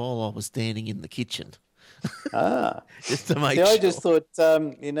address in while I was standing in the kitchen. Just to make See, sure. I just thought,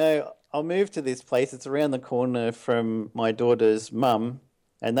 I'll move to this place. It's around the corner from my daughter's mum,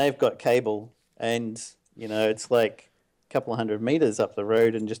 and they've got cable, and it's like a couple of 100 meters up the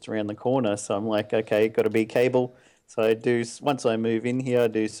road and just around the corner. So I'm like, okay, got to be cable. So I do. Once I move in here,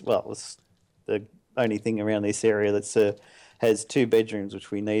 it's the only thing around this area that's has 2 bedrooms,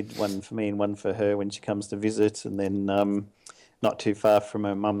 which we need, one for me and one for her when she comes to visit, and then not too far from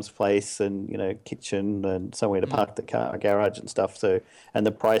her mum's place, and kitchen and somewhere to park the car, garage and stuff. So, and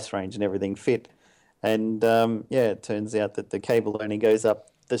the price range and everything fit. And it turns out that the cable only goes up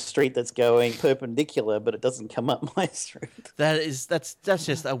the street that's going perpendicular, but it doesn't come up my street. That's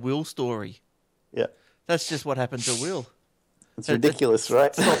just a Will story. Yeah, That's just what happened to Will. it's ridiculous,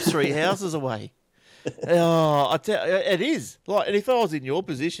 right? Stops 3 houses away. Oh, it is. Like, and if I was in your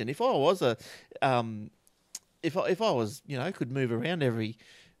position, if I was if I was, could move around every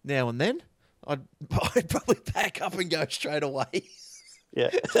now and then, I'd probably pack up and go straight away. Yeah.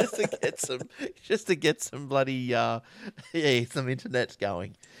 just to get some bloody some internet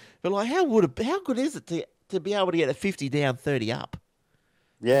going. But like, how good is it to be able to get a 50 down, 30 up?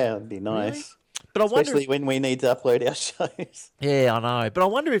 Yeah, it'd be nice. Really? But I wonder Especially when we need to upload our shows. Yeah, I know. But I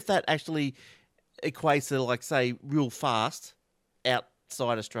wonder if that actually equates to, like, say, real fast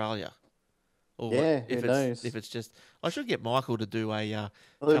outside Australia. Or Yeah, if who knows? If it's just... I should get Michael to do a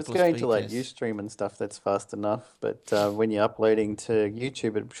Well, it's couple of going speed to like tests. Ustream and stuff. That's fast enough. But when you're uploading to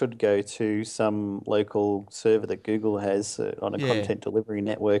YouTube, it should go to some local server that Google has on a Yeah. content delivery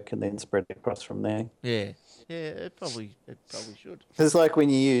network, and then spread across from there. Yeah. Yeah, it probably should. It's like when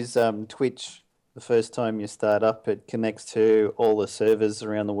you use Twitch. The first time you start up, it connects to all the servers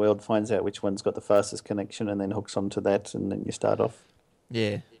around the world, finds out which one's got the fastest connection, and then hooks onto that, and then you start off.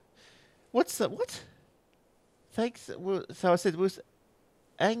 Yeah. What's that? What? Thanks. So I said,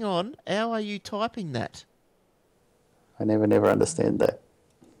 hang on, how are you typing that? I never understand that.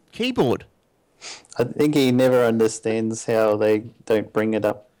 Keyboard. I think he never understands how they don't bring it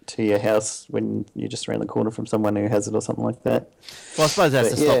up to your house when you're just around the corner from someone who has it or something like that. Well, I suppose it has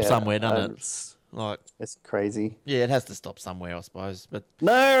But to stop somewhere, doesn't it? It's It's crazy. Yeah, it has to stop somewhere, I suppose. But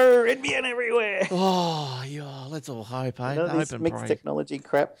No, NBN everywhere. oh, yeah, let's all hope, eh? None of Hope this and mixed pray. technology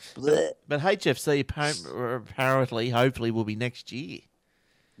crap. Blech. But HFC apparently, hopefully, will be next year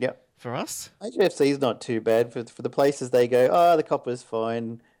Yep. for us. HFC is not too bad for the places they go. Oh, the copper's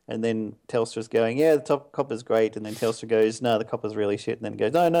fine, and then Telstra's going, yeah, the copper's great, and then Telstra goes, no, the copper's really shit, and then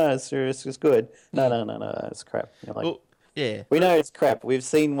goes, no, it's good. No, it's crap. You're like, Well, yeah. we know it's crap. We've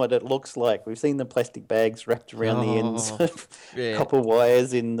seen what it looks like. We've seen the plastic bags wrapped around the ends of yeah. copper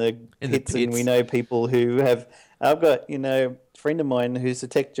wires in the pits, and we know people who have. I've got a friend of mine who's a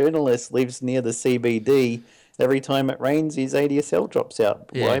tech journalist, lives near the CBD. Every time it rains, his ADSL drops out.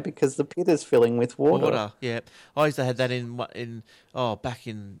 Yeah. Why? Because the pit is filling with water. Yeah. I used to have that back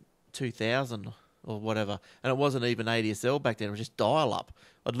in 2000 or whatever, and it wasn't even ADSL back then. It was just dial-up.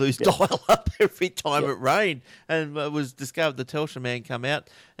 I'd lose dial-up every time it rained, and it was discovered. The Telstra man come out,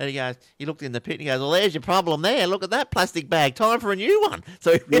 and he looked in the pit, and he goes, "Well, there's your problem there. Look at that plastic bag. Time for a new one."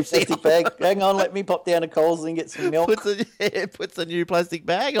 So he New plastic bag. Hang on, let me pop down to Coles and get some milk. puts a new plastic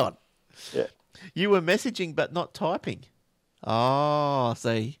bag on. Yeah. You were messaging but not typing. Oh,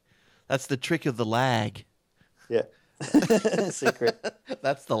 see, that's the trick of the lag. Yeah. Secret.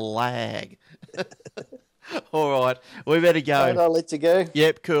 That's the lag. All right, we better go. Right, I'll let you go.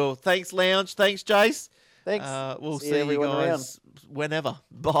 Yep, cool. Thanks, Lounge. Thanks, Jace. Thanks. We'll see you everyone guys whenever.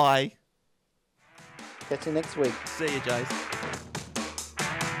 Bye. Catch you next week. See you, Jace.